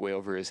arrogant fuck way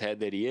over his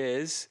head that he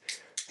is,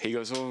 he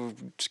goes, oh,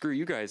 screw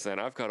you guys then.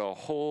 I've got a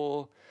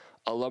whole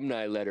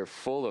alumni letter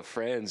full of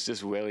friends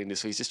just willing to,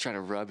 so he's just trying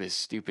to rub his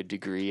stupid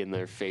degree in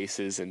their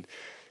faces, and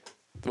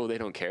well, they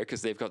don't care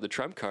because they've got the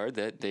trump card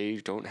that they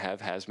don't have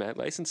hazmat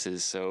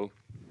licenses, so.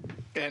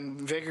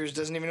 And Vickers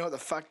doesn't even know what the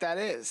fuck that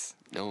is.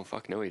 No,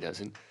 fuck no, he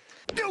doesn't.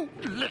 You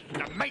listen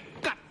to me,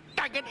 god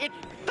dang it, it's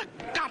the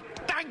god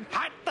dang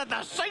height of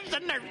the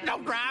season. There's no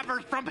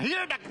drivers from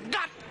here to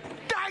god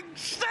dang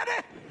city.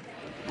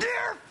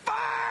 You're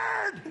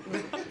fired!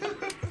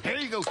 Here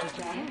you go,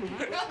 sister.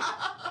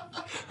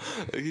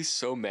 He's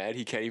so mad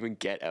he can't even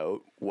get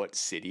out what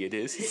city it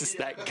is. It's just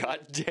that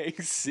goddamn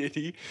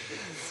city.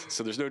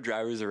 So there's no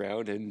drivers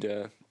around,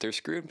 and they're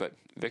screwed, but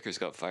Vickers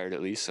got fired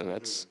at least, so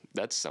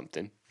that's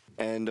something.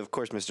 And, of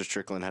course, Mr.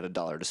 Strickland had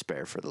 $1 to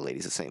spare for the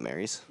ladies at St.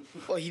 Mary's.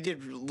 Well, he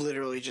did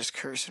literally just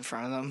curse in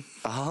front of them.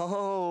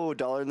 Oh,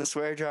 $1 in the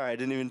swear jar. I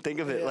didn't even think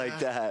of it like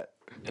that.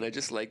 And I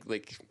just like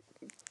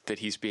that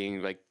he's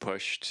being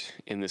pushed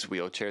in this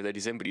wheelchair that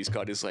he's in, but he's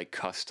got his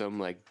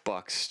custom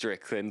Buck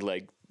Strickland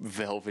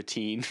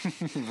velveteen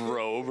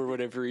robe or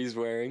whatever he's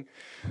wearing.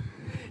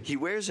 He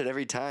wears it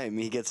every time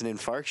he gets an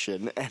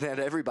infarction, and at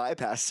every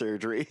bypass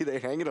surgery, they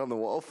hang it on the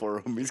wall for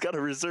him. He's got a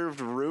reserved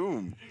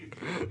room.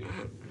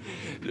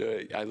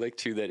 I like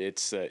too that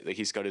it's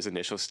he's got his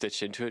initials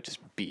stitched into it, just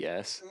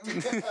BS.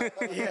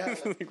 Yeah.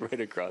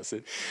 Right across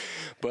it.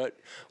 But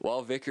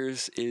while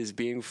Vickers is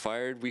being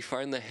fired, we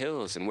find the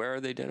Hills, and where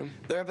are they, Denim?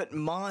 They're up at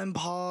Ma and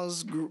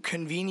Pa's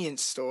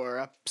convenience store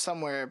up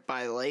somewhere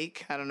by the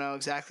lake. I don't know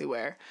exactly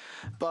where.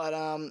 But,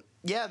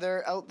 yeah,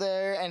 they're out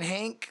there, and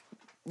Hank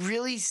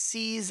really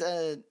sees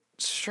a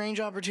strange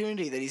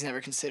opportunity that he's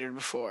never considered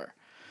before.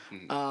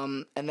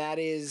 Mm-hmm. And that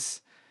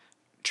is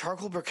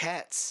charcoal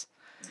briquettes.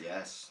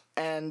 Yes.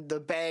 And the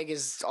bag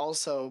is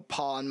also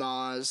Pa and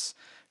Ma's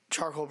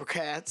charcoal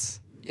briquettes.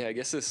 Yeah, I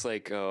guess this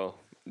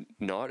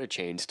not a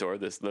chain store.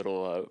 This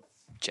little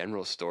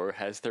general store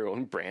has their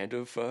own brand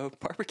of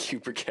barbecue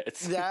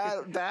briquettes.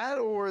 that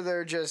or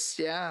they're just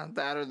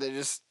they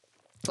just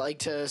like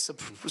to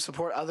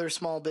support other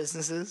small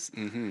businesses.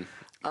 Mm-hmm.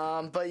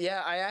 But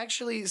yeah, I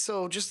actually,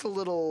 so just a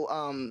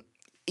little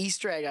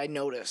Easter egg I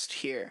noticed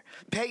here.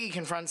 Peggy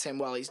confronts him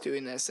while he's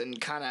doing this,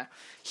 and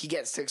he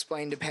gets to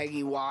explain to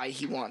Peggy why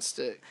he wants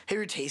to. Have you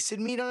ever tasted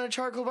meat on a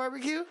charcoal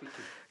barbecue?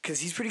 Because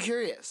he's pretty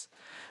curious.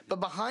 But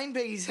behind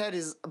Peggy's head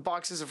is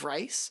boxes of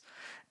rice,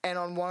 and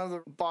on one of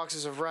the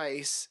boxes of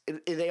rice,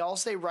 they all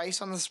say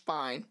rice on the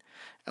spine,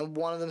 and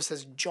one of them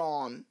says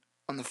John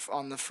on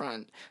the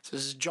front. So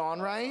this is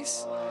John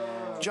Rice.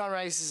 John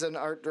Rice is an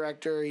art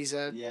director. He's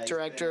a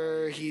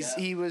director.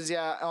 He was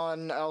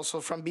on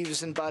also from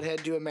Beavis and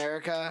Butthead to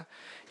America.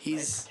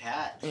 He's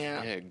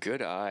Yeah,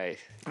 good eye.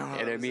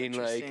 And I mean,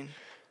 like,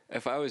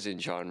 if I was in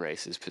John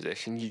Rice's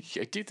position,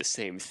 I'd do the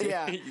same thing.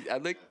 Yeah. I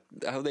like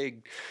how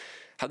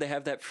they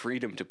have that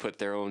freedom to put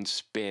their own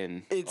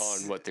spin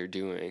on what they're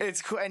doing.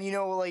 It's cool, and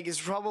like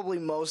it's probably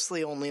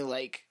mostly only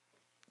like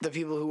the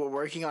people who were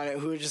working on it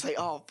who were just like,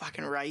 oh,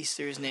 fucking Rice,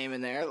 there's his name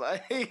in there,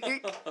 like.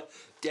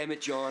 Damn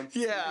it, John.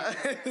 Yeah.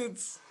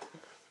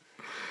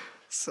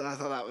 So I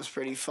thought that was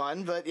pretty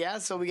fun, but yeah.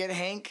 So we get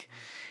Hank.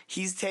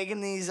 He's taking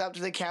these up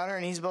to the counter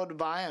and he's about to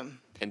buy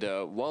them. And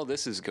while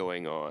this is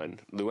going on,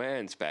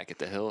 Luann's back at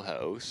the Hill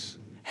House.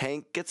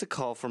 Hank gets a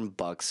call from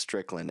Buck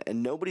Strickland,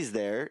 and nobody's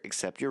there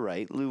except, you're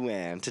right,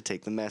 Luann, to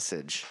take the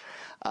message.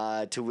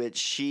 To which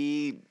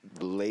she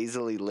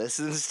lazily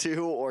listens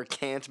to or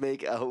can't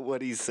make out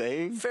what he's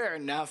saying. Fair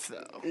enough,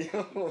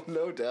 though.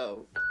 No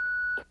doubt.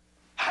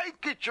 Hank,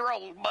 it's your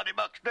old buddy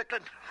Buck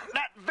Strickland.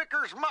 That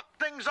Vickers mucked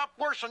things up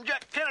worse than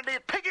Jack Kennedy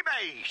at Piggy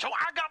Bay, so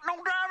I got no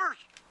drivers.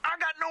 I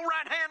got no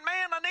right-hand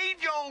man. I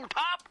need you, old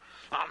top.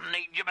 I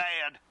need you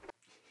bad.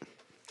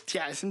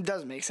 Yeah, it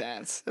does make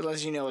sense,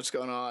 unless you know what's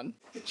going on.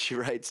 She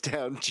writes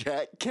down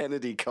Jack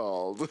Kennedy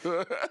called.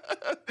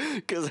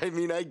 Because, I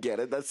mean, I get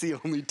it. That's the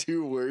only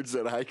two words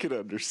that I could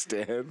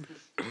understand.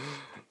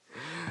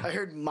 I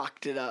heard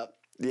mucked it up.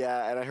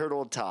 Yeah, and I heard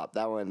old top.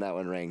 That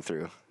one rang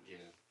through. Yeah.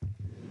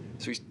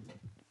 So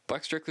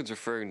Buck Strickland's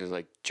referring to,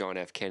 like, John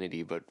F.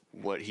 Kennedy, but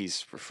what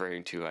he's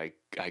referring to, I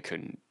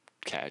couldn't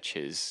catch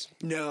his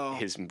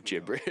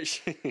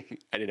gibberish. I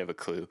didn't have a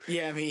clue.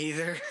 Yeah, me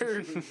either.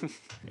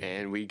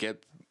 And we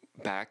get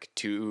back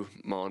to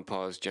Ma and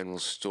Pa's general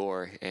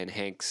store, and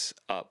Hank's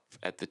up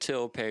at the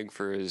till paying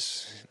for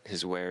his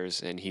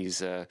wares, and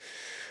he's about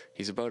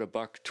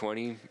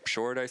 $1.20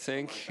 short, I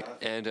think.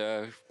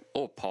 And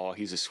old Pa,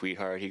 he's a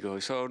sweetheart. He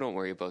goes, "Oh, don't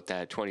worry about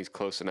that. 20's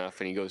close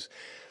enough." And he goes,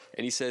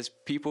 and he says,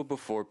 "People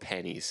before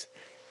pennies."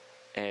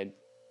 And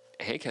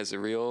Hank has a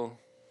little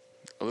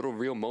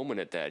real moment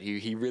at that.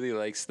 He really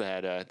likes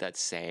that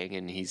saying,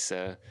 and he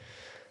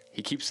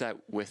keeps that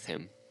with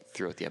him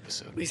throughout the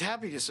episode. He's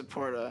happy to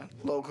support a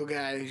local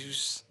guy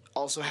who's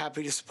also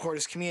happy to support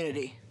his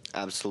community.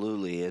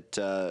 Absolutely. It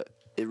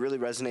really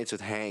resonates with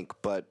Hank,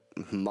 but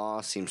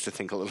Ma seems to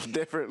think a little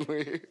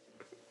differently.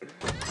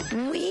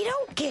 We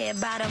don't care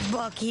about a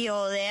Bucky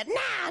or that.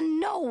 Now I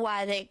know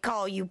why they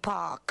call you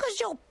Pa, 'cause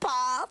you're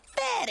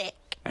pathetic.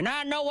 And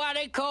I know why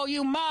they call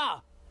you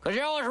Ma, 'cause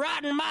you're always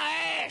riding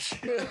my ass.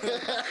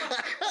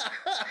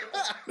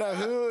 Now,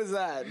 who is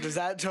that? Does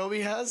that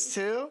Toby Huss,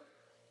 too?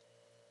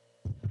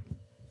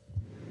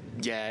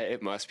 Yeah,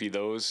 it must be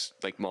those.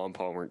 Like, Ma and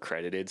Pa weren't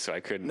credited, so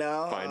I couldn't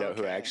find out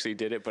who actually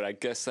did it. But I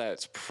guess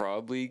that's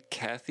probably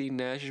Kathy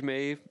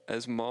Najimy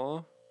as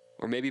Ma,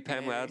 or maybe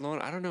Pamela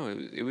Adlon. I don't know.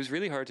 It was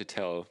really hard to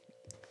tell,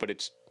 but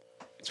it's.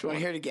 Do you want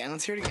to hear it again?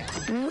 Let's hear it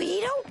again.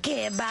 We don't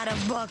care about a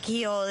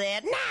Bucky or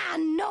that. Now I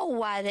know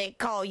why they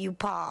call you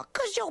Pa,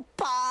 'cause you're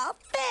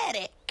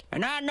pathetic.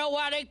 And I know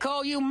why they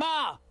call you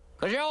Ma,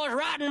 'cause you're always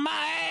riding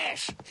my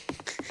ass.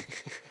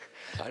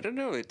 I don't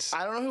know.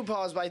 I don't know who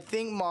Pa is, but I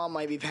think Ma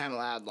might be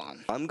Pamela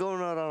Adlon. I'm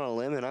going out on a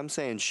limb, and I'm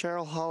saying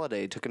Cheryl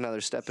Holiday took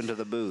another step into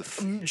the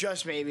booth.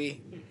 Just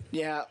maybe.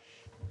 Yeah.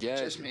 Yeah.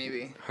 Just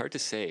maybe. Hard to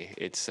say.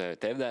 It's they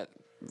have that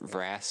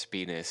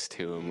raspiness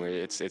to them where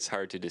it's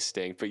hard to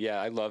distinct. But yeah,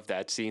 I love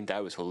that scene.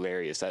 That was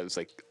hilarious. That was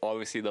like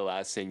obviously the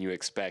last thing you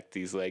expect.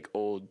 These like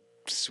old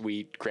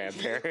sweet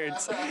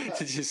grandparents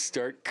to just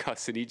start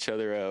cussing each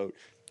other out.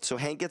 So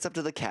Hank gets up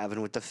to the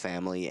cabin with the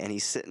family, and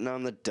he's sitting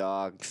on the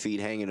dog, feet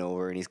hanging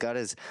over, and he's got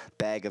his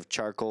bag of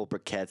charcoal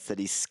briquettes that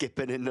he's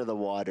skipping into the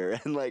water.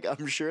 And, like,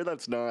 I'm sure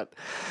that's not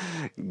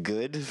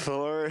good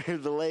for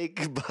the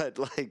lake, but,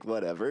 like,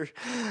 whatever.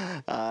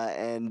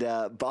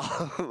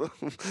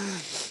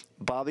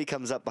 Bobby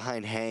comes up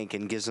behind Hank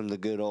and gives him the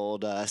good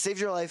old, saved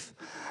your life.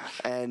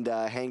 And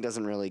Hank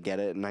doesn't really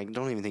get it, and I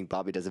don't even think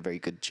Bobby does a very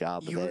good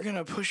job of it. You were going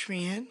to push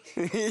me in?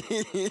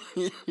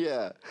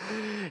 Yeah.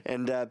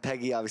 And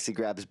Peggy obviously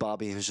grabs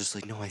Bobby and was just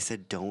like, no, I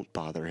said don't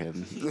bother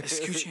him.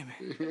 Scooch him.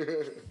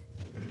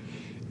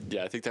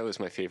 Yeah, I think that was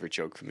my favorite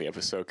joke from the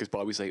episode, because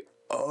Bobby's like,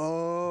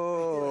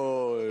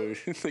 oh.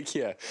 Like,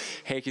 yeah,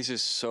 Hank is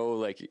just so,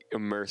 like,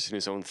 immersed in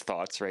his own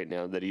thoughts right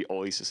now that he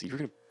always just, you're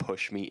going to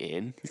push me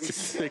in?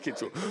 It's like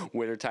it's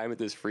wintertime at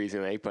this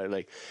freezing lake, but,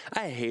 like,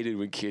 I hated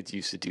when kids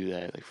used to do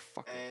that. Like,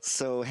 fuck.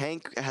 So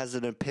Hank has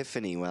an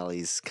epiphany while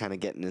he's kind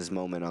of getting his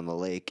moment on the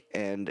lake,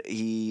 and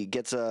he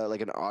gets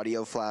an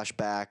audio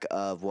flashback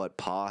of what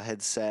Pa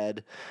had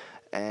said,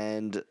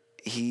 and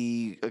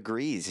he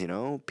agrees,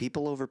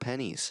 people over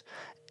pennies.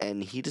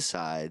 And he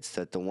decides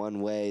that the one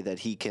way that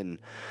he can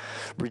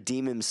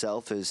redeem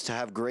himself is to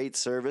have great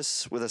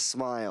service with a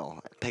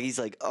smile. Peggy's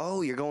like,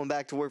 oh, you're going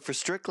back to work for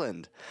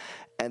Strickland.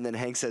 And then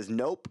Hank says,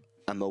 nope,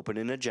 I'm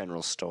opening a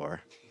general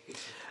store.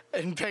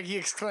 And Peggy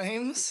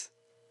exclaims,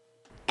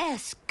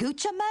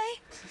 Escúchame?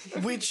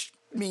 Which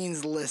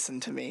means listen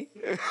to me.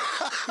 It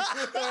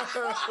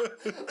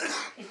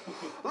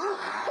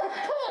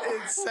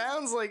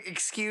sounds like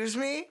excuse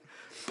me,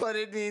 but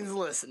it means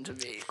listen to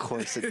me. Of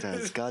course it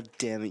does. God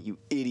damn it, you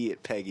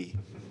idiot, Peggy.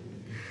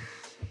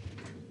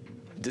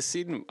 This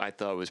scene I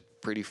thought was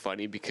pretty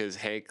funny because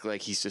Hank,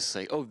 like, he's just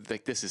like, oh,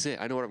 like, this is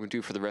it. I know what I'm going to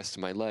do for the rest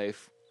of my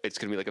life. It's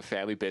going to be like a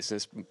family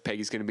business.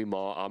 Peggy's going to be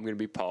Ma. I'm going to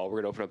be Pa.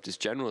 We're going to open up this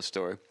general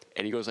store.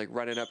 And he goes, like,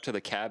 running up to the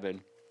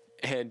cabin.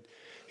 And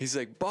he's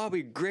like,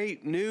 Bobby,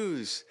 great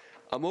news.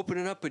 I'm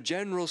opening up a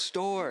general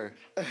store.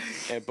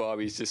 And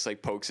Bobby's just,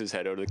 like, pokes his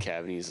head out of the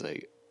cabin. He's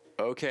like,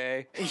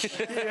 okay.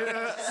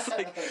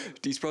 Like,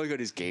 he's probably got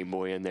his Game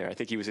Boy in there. I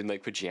think he was in,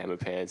 like, pajama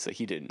pants. Like,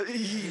 he did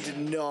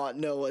not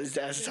know what his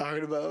dad's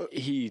talking about.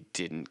 He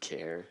didn't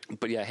care.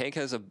 But, yeah, Hank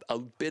has a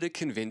bit of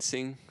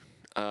convincing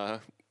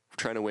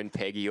trying to win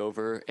Peggy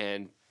over,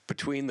 and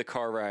between the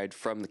car ride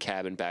from the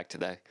cabin back to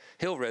the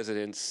Hill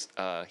residence,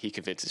 he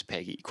convinces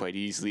Peggy quite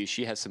easily.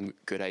 She has some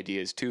good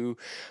ideas too,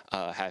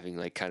 having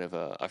like kind of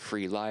a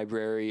free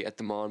library at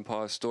the Ma and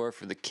Pa store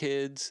for the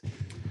kids.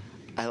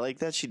 I like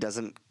that she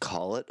doesn't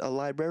call it a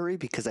library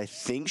because I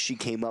think she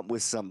came up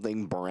with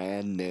something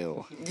brand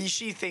new.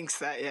 She thinks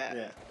that,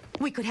 yeah.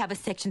 We could have a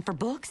section for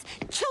books,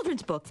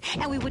 children's books,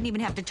 and we wouldn't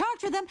even have to charge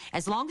for them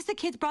as long as the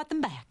kids brought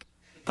them back.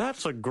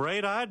 That's a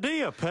great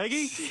idea,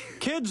 Peggy.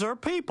 Kids are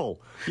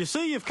people. You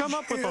see, you've come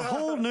up with a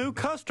whole new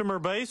customer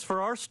base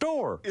for our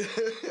store.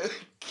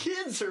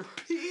 Kids are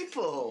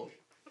people.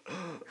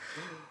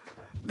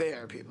 They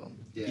are people.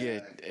 Yeah,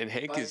 and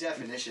Hank By is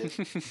definition.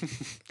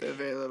 They're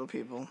very little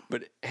people.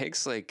 But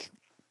Hank's like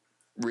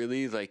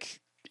really like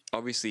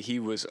obviously he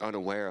was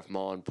unaware of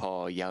Ma and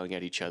Pa yelling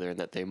at each other and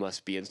that they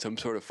must be in some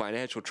sort of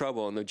financial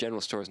trouble and the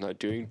general store's not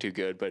doing too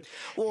good. But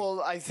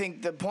well, I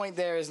think the point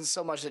there isn't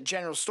so much that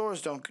general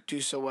stores don't do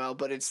so well,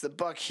 but it's the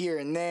buck here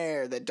and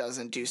there that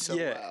doesn't do so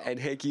well. Yeah, and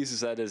Hank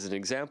uses that as an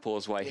example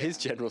as why his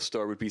general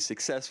store would be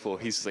successful.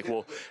 He's like,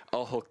 well,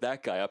 I'll hook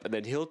that guy up, and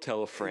then he'll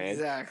tell a friend,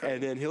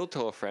 and then he'll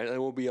tell a friend, and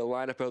there will be a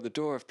lineup out the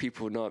door of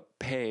people not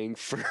paying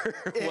for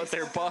what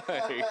they're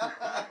buying.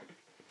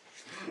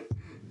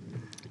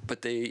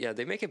 But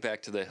they make it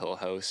back to the Hill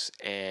house,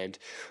 and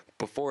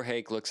before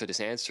Hank looks at his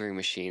answering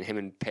machine, him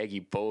and Peggy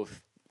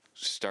both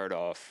start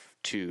off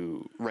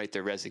to write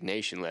their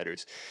resignation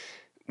letters,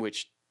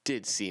 which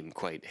did seem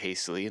quite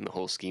hastily in the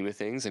whole scheme of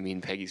things. I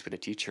mean, Peggy's been a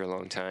teacher a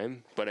long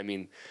time, but I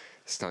mean,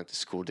 it's not like the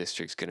school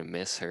district's going to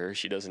miss her.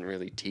 She doesn't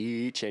really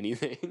teach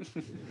anything.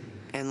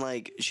 And,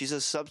 like, she's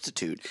a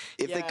substitute.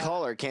 If they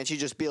call her, can't she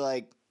just be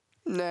like,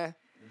 nah?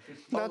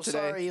 Not today.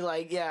 Sorry,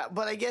 like, yeah.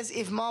 But I guess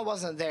if Ma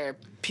wasn't there,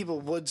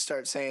 people would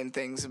start saying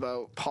things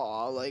about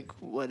Pa, like,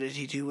 what did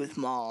he do with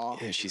Ma?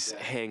 Yeah, she's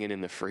hanging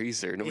in the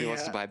freezer. Nobody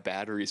wants to buy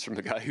batteries from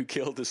the guy who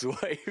killed his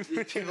wife.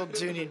 People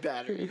do need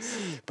batteries.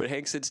 But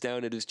Hank sits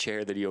down at his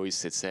chair that he always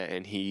sits at,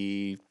 and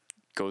he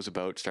goes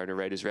about starting to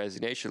write his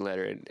resignation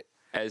letter. And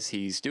as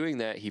he's doing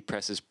that, he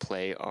presses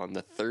play on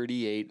the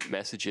 38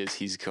 messages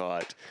he's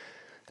got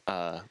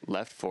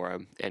left for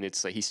him. And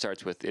it's like he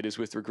starts with, "It is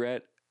with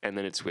regret," and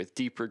then it's with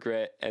deep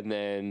regret, and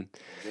then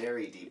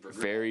very deep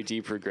regret. Very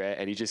deep regret,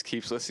 and he just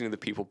keeps listening to the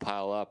people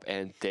pile up,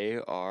 and they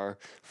are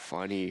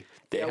funny.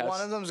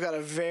 One of them's got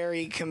a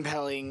very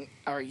compelling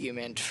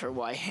argument for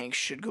why Hank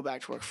should go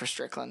back to work for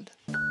Strickland.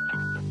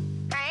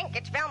 Hank,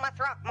 it's Velma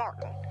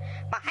Throckmorton.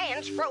 My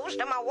hands froze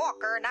to my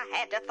walker, and I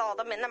had to thaw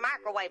them in the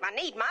microwave. I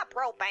need my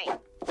propane.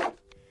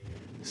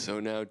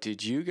 So now,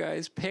 did you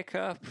guys pick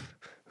up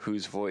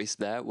whose voice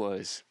that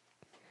was?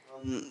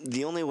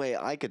 The only way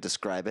I could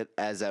describe it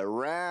as a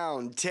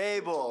round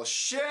table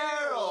Cheryl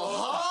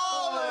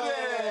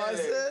Holiday. Was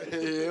it?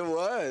 It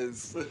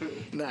was.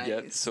 Nice.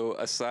 Yep. So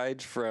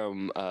aside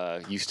from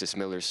Eustace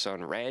Miller's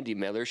son, Randy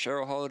Miller,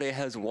 Cheryl Holiday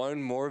has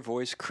one more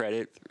voice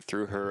credit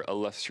through her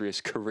illustrious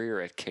career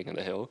at King of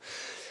the Hill.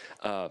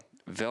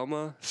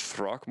 Velma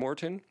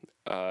Throckmorton.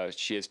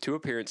 She has 2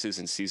 appearances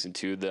in season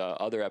 2, the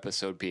other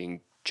episode being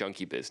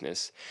Junkie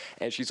Business,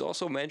 and she's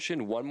also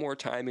mentioned one more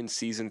time in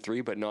season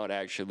 3 but not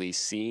actually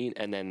seen,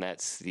 and then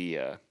that's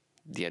the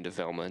end of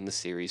Velma in the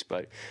series.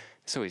 But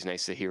it's always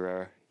nice to hear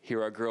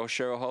our girl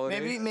Cheryl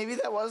Holiday. Maybe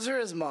that was her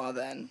as Ma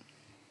then,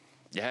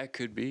 yeah, it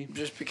could be,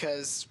 just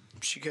because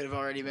she could have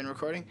already been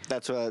recording.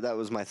 That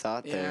was my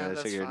thought there. Yeah, I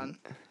that's figured. fun.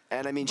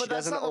 And I mean, But she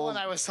that's doesn't. not the one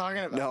I was talking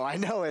about. No, I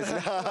know it's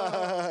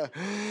not.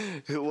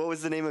 What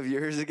was the name of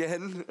yours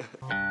again?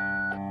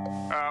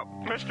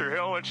 Mr.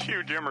 Hill, it's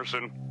Hugh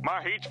Jimerson.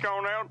 My heat's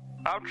gone out.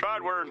 I've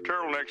tried wearing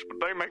turtlenecks, but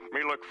they make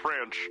me look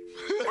French.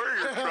 Where are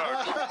your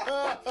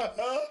trucks?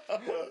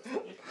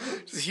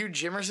 Does Hugh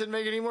Jimerson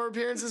make any more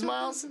appearances,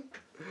 Miles?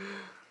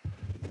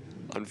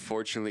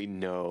 Unfortunately,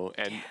 no.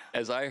 And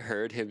as I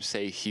heard him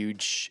say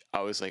huge,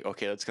 I was like,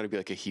 okay, that's going to be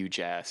like a huge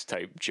ass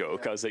type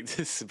joke. I was like,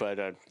 but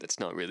that's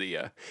not really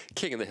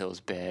King of the Hill's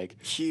bag.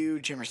 Hugh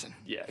Jimerson.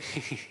 Yeah,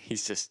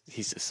 he's just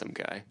some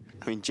guy.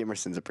 I mean,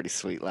 Jimerson's a pretty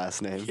sweet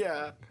last name.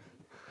 Yeah.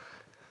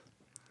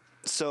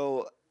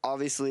 So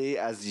obviously,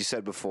 as you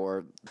said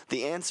before,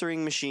 the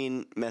answering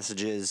machine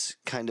messages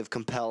kind of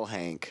compel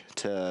Hank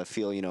to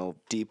feel,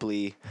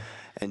 deeply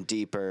and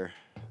deeper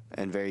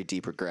and very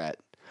deep regret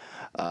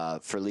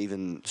for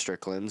leaving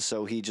Strickland.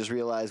 So he just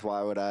realized,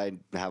 why would I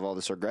have all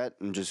this regret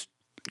and just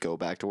go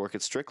back to work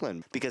at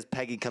Strickland? Because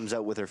Peggy comes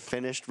out with her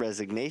finished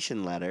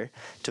resignation letter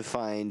to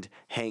find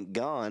Hank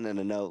gone and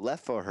a note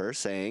left for her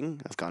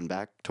saying, I've gone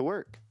back to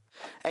work.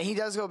 And he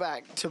does go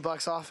back to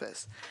Buck's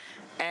office.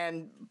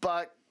 And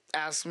Buck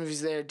asks him if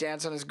he's there to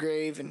dance on his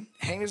grave. And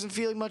Hank doesn't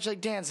feel much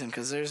like dancing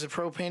because there's a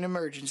propane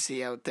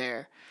emergency out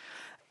there.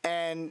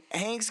 And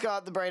Hank's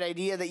got the bright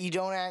idea that you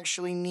don't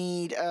actually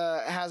need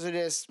a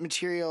hazardous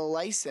material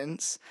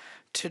license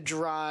to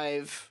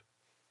drive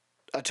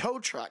a tow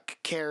truck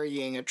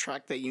carrying a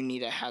truck that you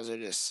need a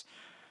hazardous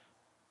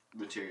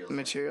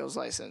materials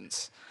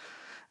license.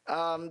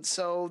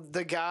 So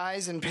the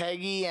guys and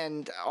Peggy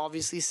and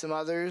obviously some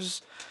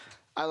others,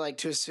 I like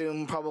to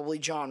assume probably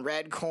John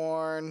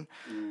Redcorn.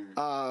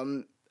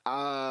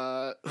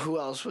 Who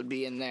else would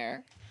be in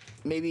there?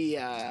 Maybe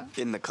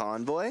in the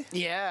convoy?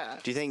 Yeah.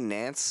 Do you think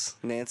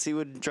Nancy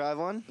would drive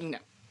one? No.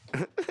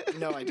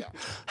 No, I don't.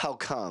 How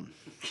come?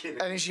 I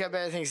think she got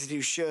better things to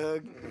do.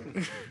 Shug.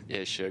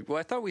 Yeah, Shug. Well,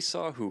 I thought we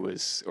saw who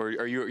was, or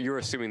are you're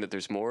assuming that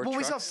there's more? Well,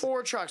 trucks? we saw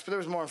 4 trucks, but there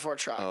was more than 4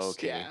 trucks. Oh,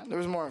 okay. Yeah, there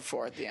was more than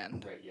 4 at the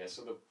end. Right. Yeah.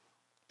 So the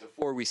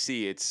 4 we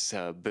see, it's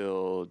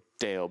Bill,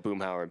 Dale,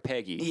 Boomhauer, and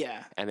Peggy.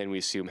 Yeah. And then we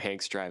assume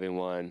Hank's driving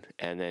one,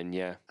 and then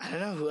I don't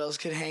know who else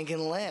could Hank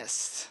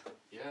enlist.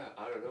 Yeah,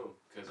 I don't know,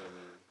 because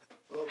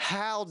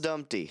Hal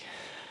Dumpty.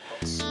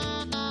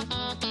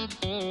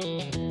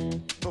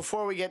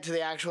 Before we get to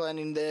the actual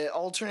ending, the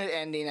alternate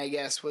ending, I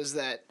guess, was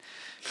that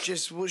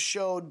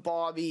showed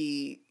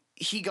Bobby.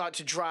 He got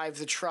to drive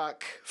the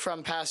truck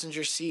from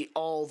passenger seat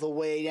all the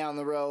way down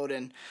the road,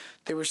 and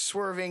they were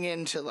swerving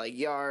into like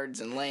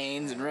yards and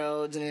lanes and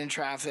roads and in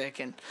traffic,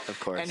 and of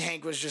course, and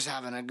Hank was just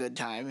having a good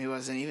time. He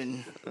wasn't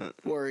even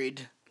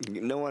worried.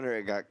 No wonder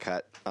it got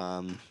cut,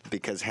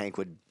 because Hank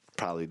would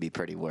probably be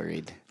pretty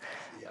worried.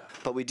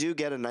 But we do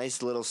get a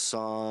nice little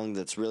song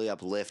that's really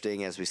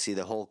uplifting as we see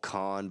the whole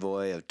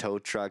convoy of tow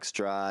trucks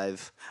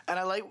drive. And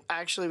I like,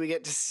 actually, we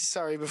get to see,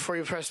 sorry, before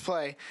you press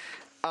play,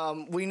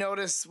 we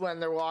notice when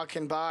they're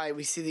walking by,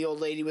 we see the old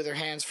lady with her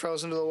hands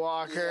frozen to the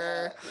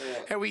walker,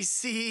 and we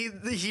see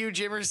the Hugh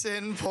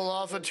Jimerson pull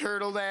off a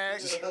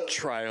turtleneck.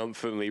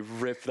 triumphantly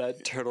rip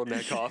that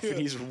turtleneck off, and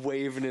he's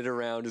waving it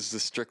around as the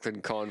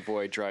Strickland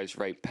convoy drives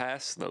right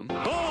past them.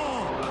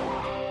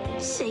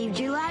 Saved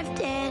your life,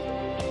 Dad.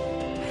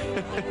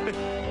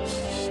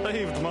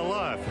 Saved my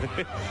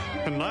life.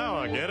 Now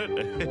I get it.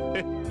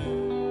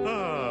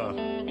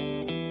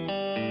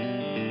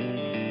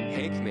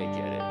 Hank may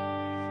get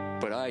it,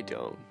 but I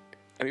don't.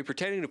 I mean,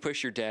 pretending to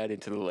push your dad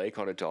into the lake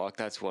on a dock,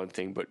 that's one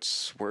thing, but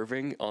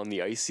swerving on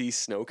the icy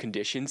snow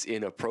conditions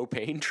in a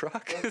propane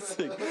truck?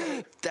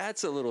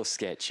 That's a little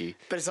sketchy.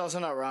 But it's also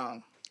not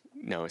wrong.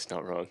 No, it's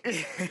not wrong.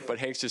 But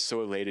Hank's just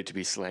so elated to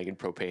be slanging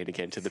propane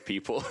again to the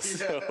people,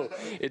 so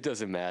it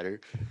doesn't matter.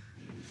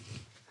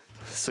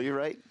 So you're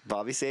right,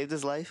 Bobby saved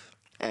his life.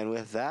 And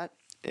with that,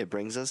 it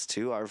brings us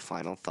to our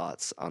final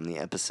thoughts on the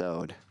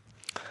episode.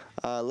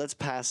 Let's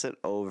pass it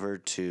over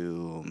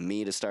to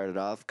me to start it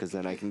off, because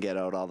then I can get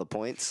out all the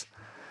points.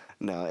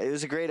 No, it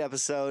was a great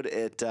episode.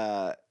 It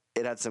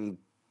had some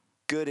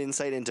good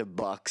insight into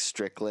Buck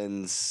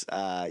Strickland's,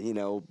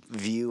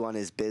 view on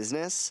his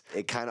business.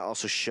 It kind of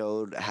also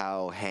showed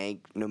how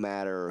Hank, no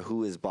matter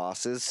who his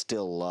boss is,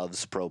 still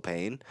loves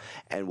propane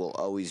and will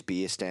always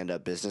be a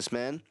stand-up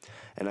businessman.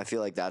 And I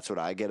feel like that's what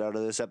I get out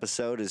of this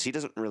episode, is he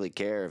doesn't really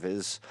care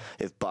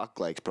if Buck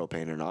likes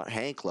propane or not.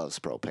 Hank loves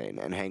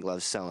propane, and Hank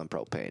loves selling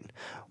propane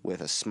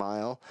with a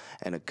smile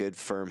and a good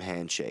firm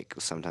handshake,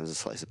 sometimes a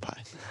slice of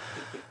pie.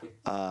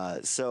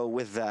 So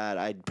with that,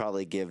 I'd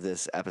probably give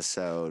this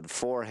episode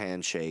 4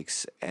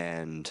 handshakes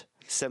and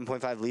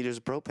 7.5 liters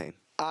of propane.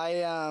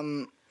 I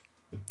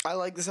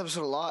like this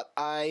episode a lot.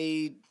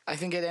 I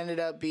think it ended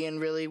up being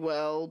really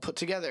well put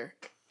together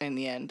in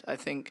the end. I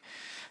think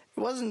it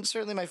wasn't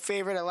certainly my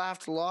favorite. I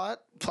laughed a lot.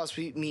 Plus,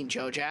 we meet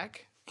Joe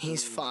Jack.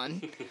 He's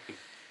fun.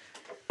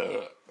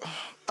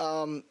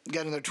 Got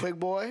another Twig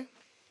Boy.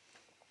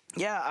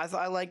 Yeah,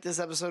 I like this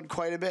episode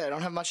quite a bit. I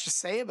don't have much to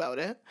say about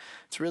it.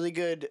 It's a really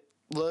good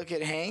look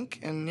at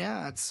Hank, and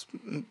yeah, it's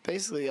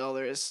basically all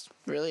there is,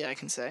 really, I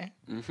can say.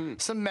 Mm-hmm.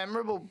 Some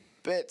memorable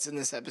bits in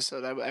this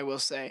episode, I will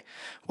say.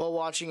 While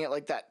watching it,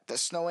 like the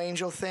Snow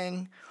Angel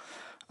thing,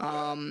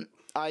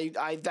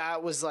 that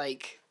was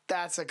like,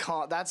 I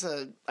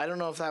don't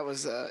know if that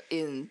was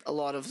in a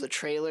lot of the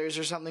trailers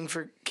or something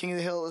for King of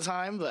the Hill at the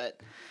time, but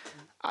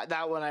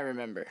that one I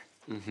remember.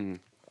 Mm-hmm.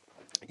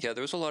 Yeah,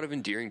 there was a lot of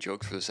endearing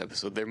jokes for this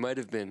episode. There might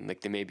have been,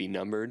 like, they may be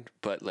numbered,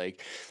 but,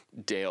 like,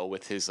 Dale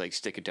with his, like,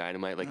 stick of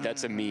dynamite, like,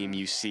 that's a meme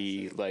you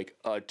see, like,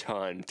 a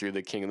ton through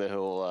the King of the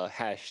Hill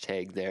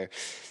hashtag there.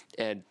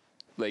 And,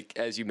 like,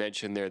 as you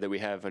mentioned there, that we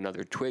have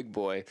another Twig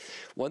Boy.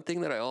 One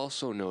thing that I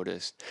also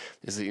noticed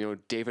is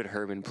that, David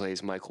Herman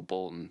plays Michael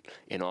Bolton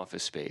in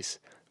Office Space.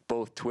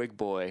 Both Twig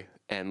Boy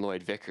and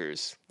Lloyd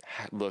Vickers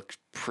look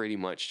pretty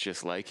much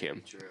just like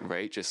him,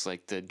 right? Just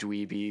like the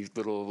dweeby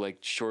little, like,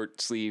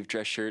 short sleeve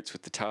dress shirts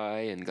with the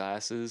tie and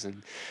glasses.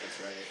 And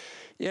that's right.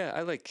 Yeah,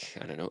 I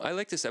don't know. I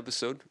like this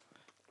episode.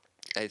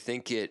 I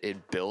think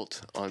it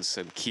built on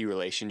some key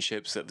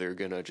relationships that they're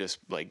going to just,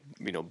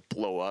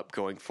 blow up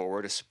going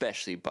forward,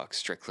 especially Buck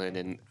Strickland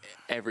and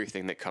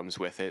everything that comes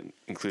with it,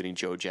 including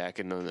Joe Jack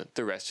and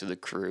the rest of the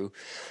crew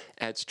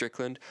at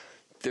Strickland.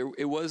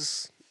 It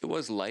was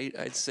light,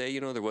 I'd say.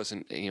 There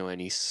wasn't,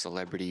 any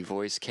celebrity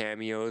voice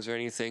cameos or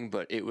anything,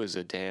 but it was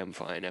a damn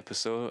fine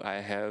episode.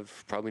 I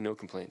have probably no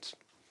complaints.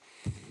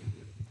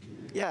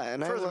 Yeah,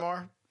 and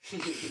furthermore,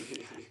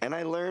 and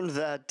I learned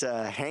that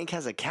Hank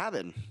has a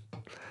cabin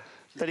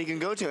that he can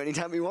go to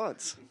anytime he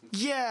wants.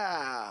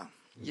 Yeah.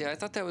 Yeah, I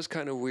thought that was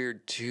kind of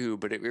weird too,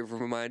 but it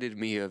reminded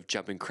me of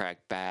Jumping Crack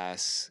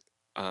Bass,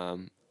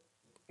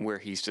 where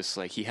he's just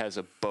he has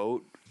a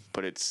boat,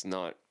 but it's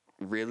not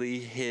really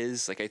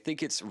his. I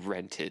think it's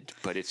rented,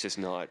 but it's just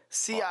not.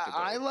 See,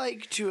 I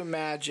like to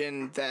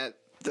imagine that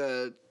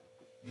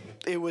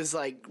it was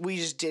we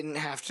just didn't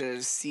have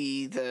to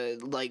see the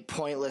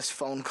pointless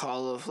phone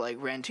call of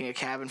renting a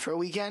cabin for a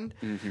weekend.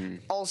 Mm-hmm.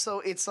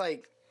 Also, it's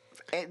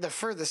at the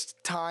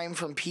furthest time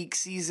from peak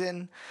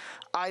season.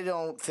 I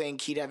don't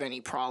think he'd have any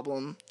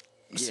problem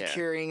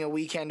securing a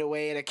weekend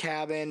away at a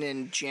cabin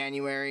in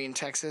January in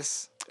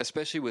Texas.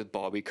 Especially with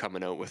Bobby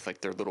coming out with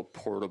their little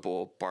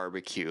portable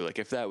barbecue.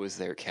 If that was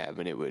their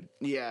cabin, it would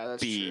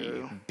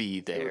be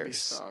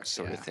theirs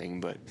sort of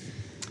thing. But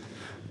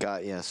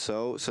got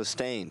so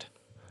sustained.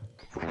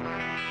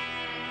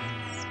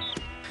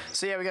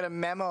 So yeah, we got a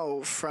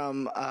memo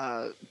from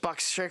Buck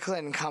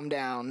Strickland come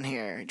down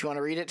here. Do you want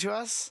to read it to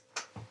us?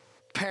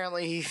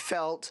 Apparently he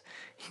felt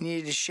he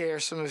needed to share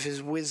some of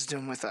his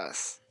wisdom with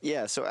us.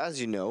 Yeah, so as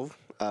you know,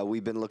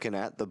 we've been looking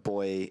at The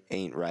Boy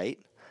Ain't Right.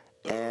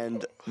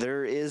 And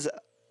there is,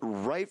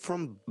 right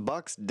from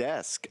Buck's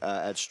desk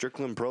at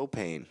Strickland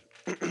Propane,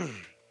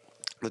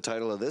 the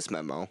title of this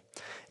memo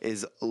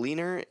is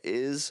Leaner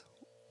is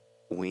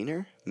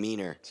Wiener?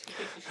 Meaner.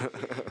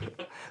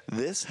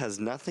 This has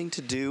nothing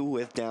to do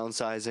with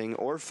downsizing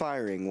or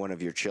firing one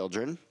of your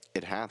children.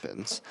 It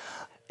happens.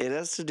 It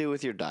has to do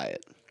with your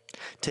diet.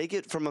 Take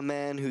it from a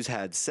man who's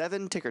had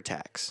 7 ticker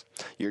tacks.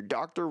 Your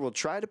doctor will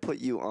try to put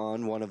you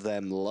on one of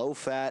them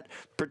low-fat,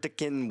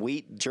 Pritikin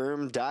wheat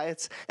germ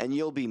diets, and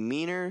you'll be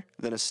meaner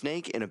than a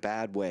snake in a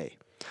bad way.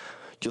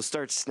 You'll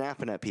start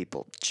snapping at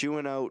people,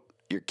 chewing out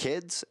your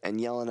kids,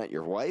 and yelling at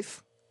your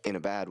wife in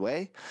a bad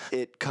way.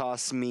 It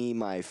cost me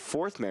my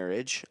 4th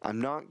marriage. I'm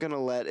not going to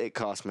let it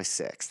cost my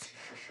 6th.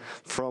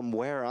 From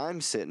where I'm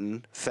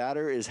sitting,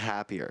 fatter is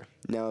happier.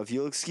 Now, if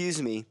you'll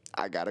excuse me,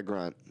 I got a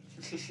grunt.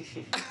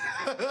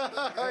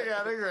 I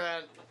got a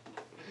grunt.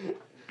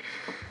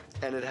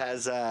 And it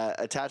has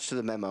attached to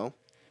the memo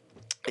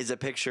is a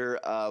picture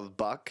of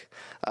Buck,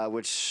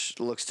 which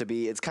looks to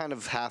be, it's kind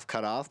of half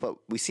cut off, but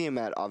we see him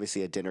at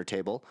obviously a dinner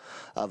table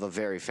of a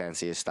very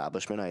fancy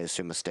establishment, I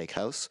assume a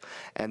steakhouse.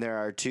 And there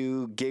are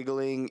 2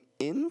 giggling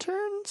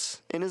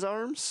interns in his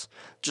arms.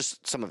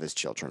 Just some of his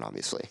children,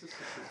 obviously.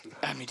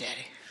 I'm your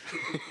daddy.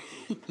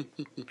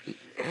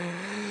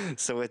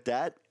 So with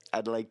that,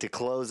 I'd like to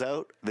close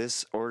out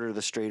this Order of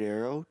the Straight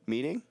Arrow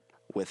meeting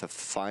with a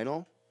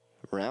final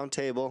round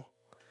table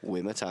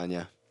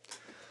Wimatanya.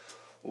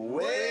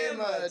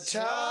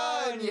 Wimatanya!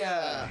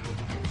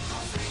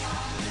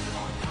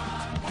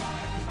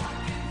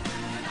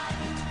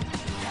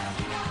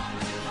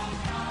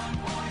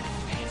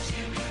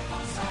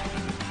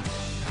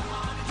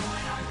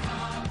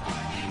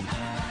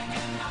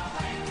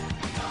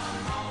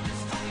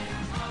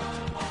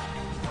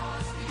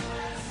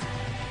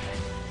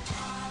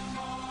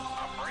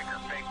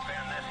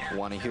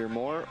 Want to hear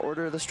more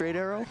Order of the Straight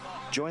Arrow?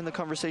 Join the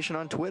conversation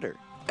on Twitter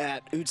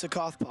at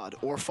Utsakothpod,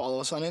 or follow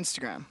us on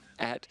Instagram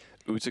at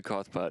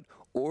Utsakothpod,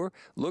 or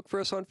look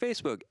for us on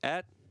Facebook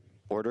at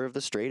Order of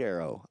the Straight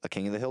Arrow, a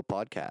King of the Hill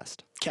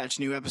podcast. Catch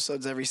new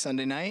episodes every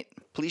Sunday night.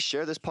 Please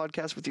share this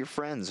podcast with your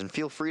friends and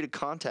feel free to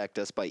contact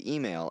us by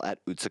email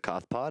at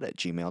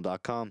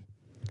utsakothpod@gmail.com.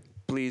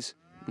 Please,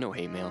 no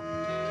hate mail.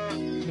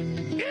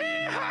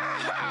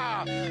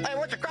 Hey,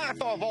 what you crying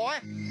for, boy?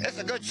 It's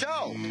a good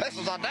show. This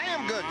is a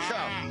damn good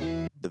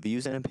show. The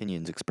views and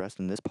opinions expressed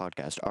in this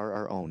podcast are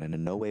our own and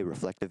in no way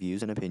reflect the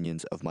views and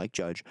opinions of Mike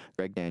Judge,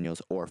 Greg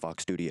Daniels, or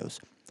Fox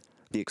Studios.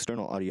 The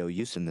external audio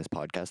used in this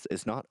podcast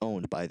is not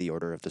owned by the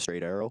Order of the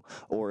Straight Arrow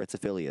or its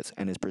affiliates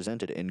and is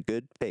presented in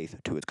good faith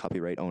to its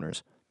copyright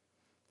owners.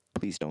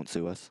 Please don't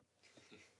sue us.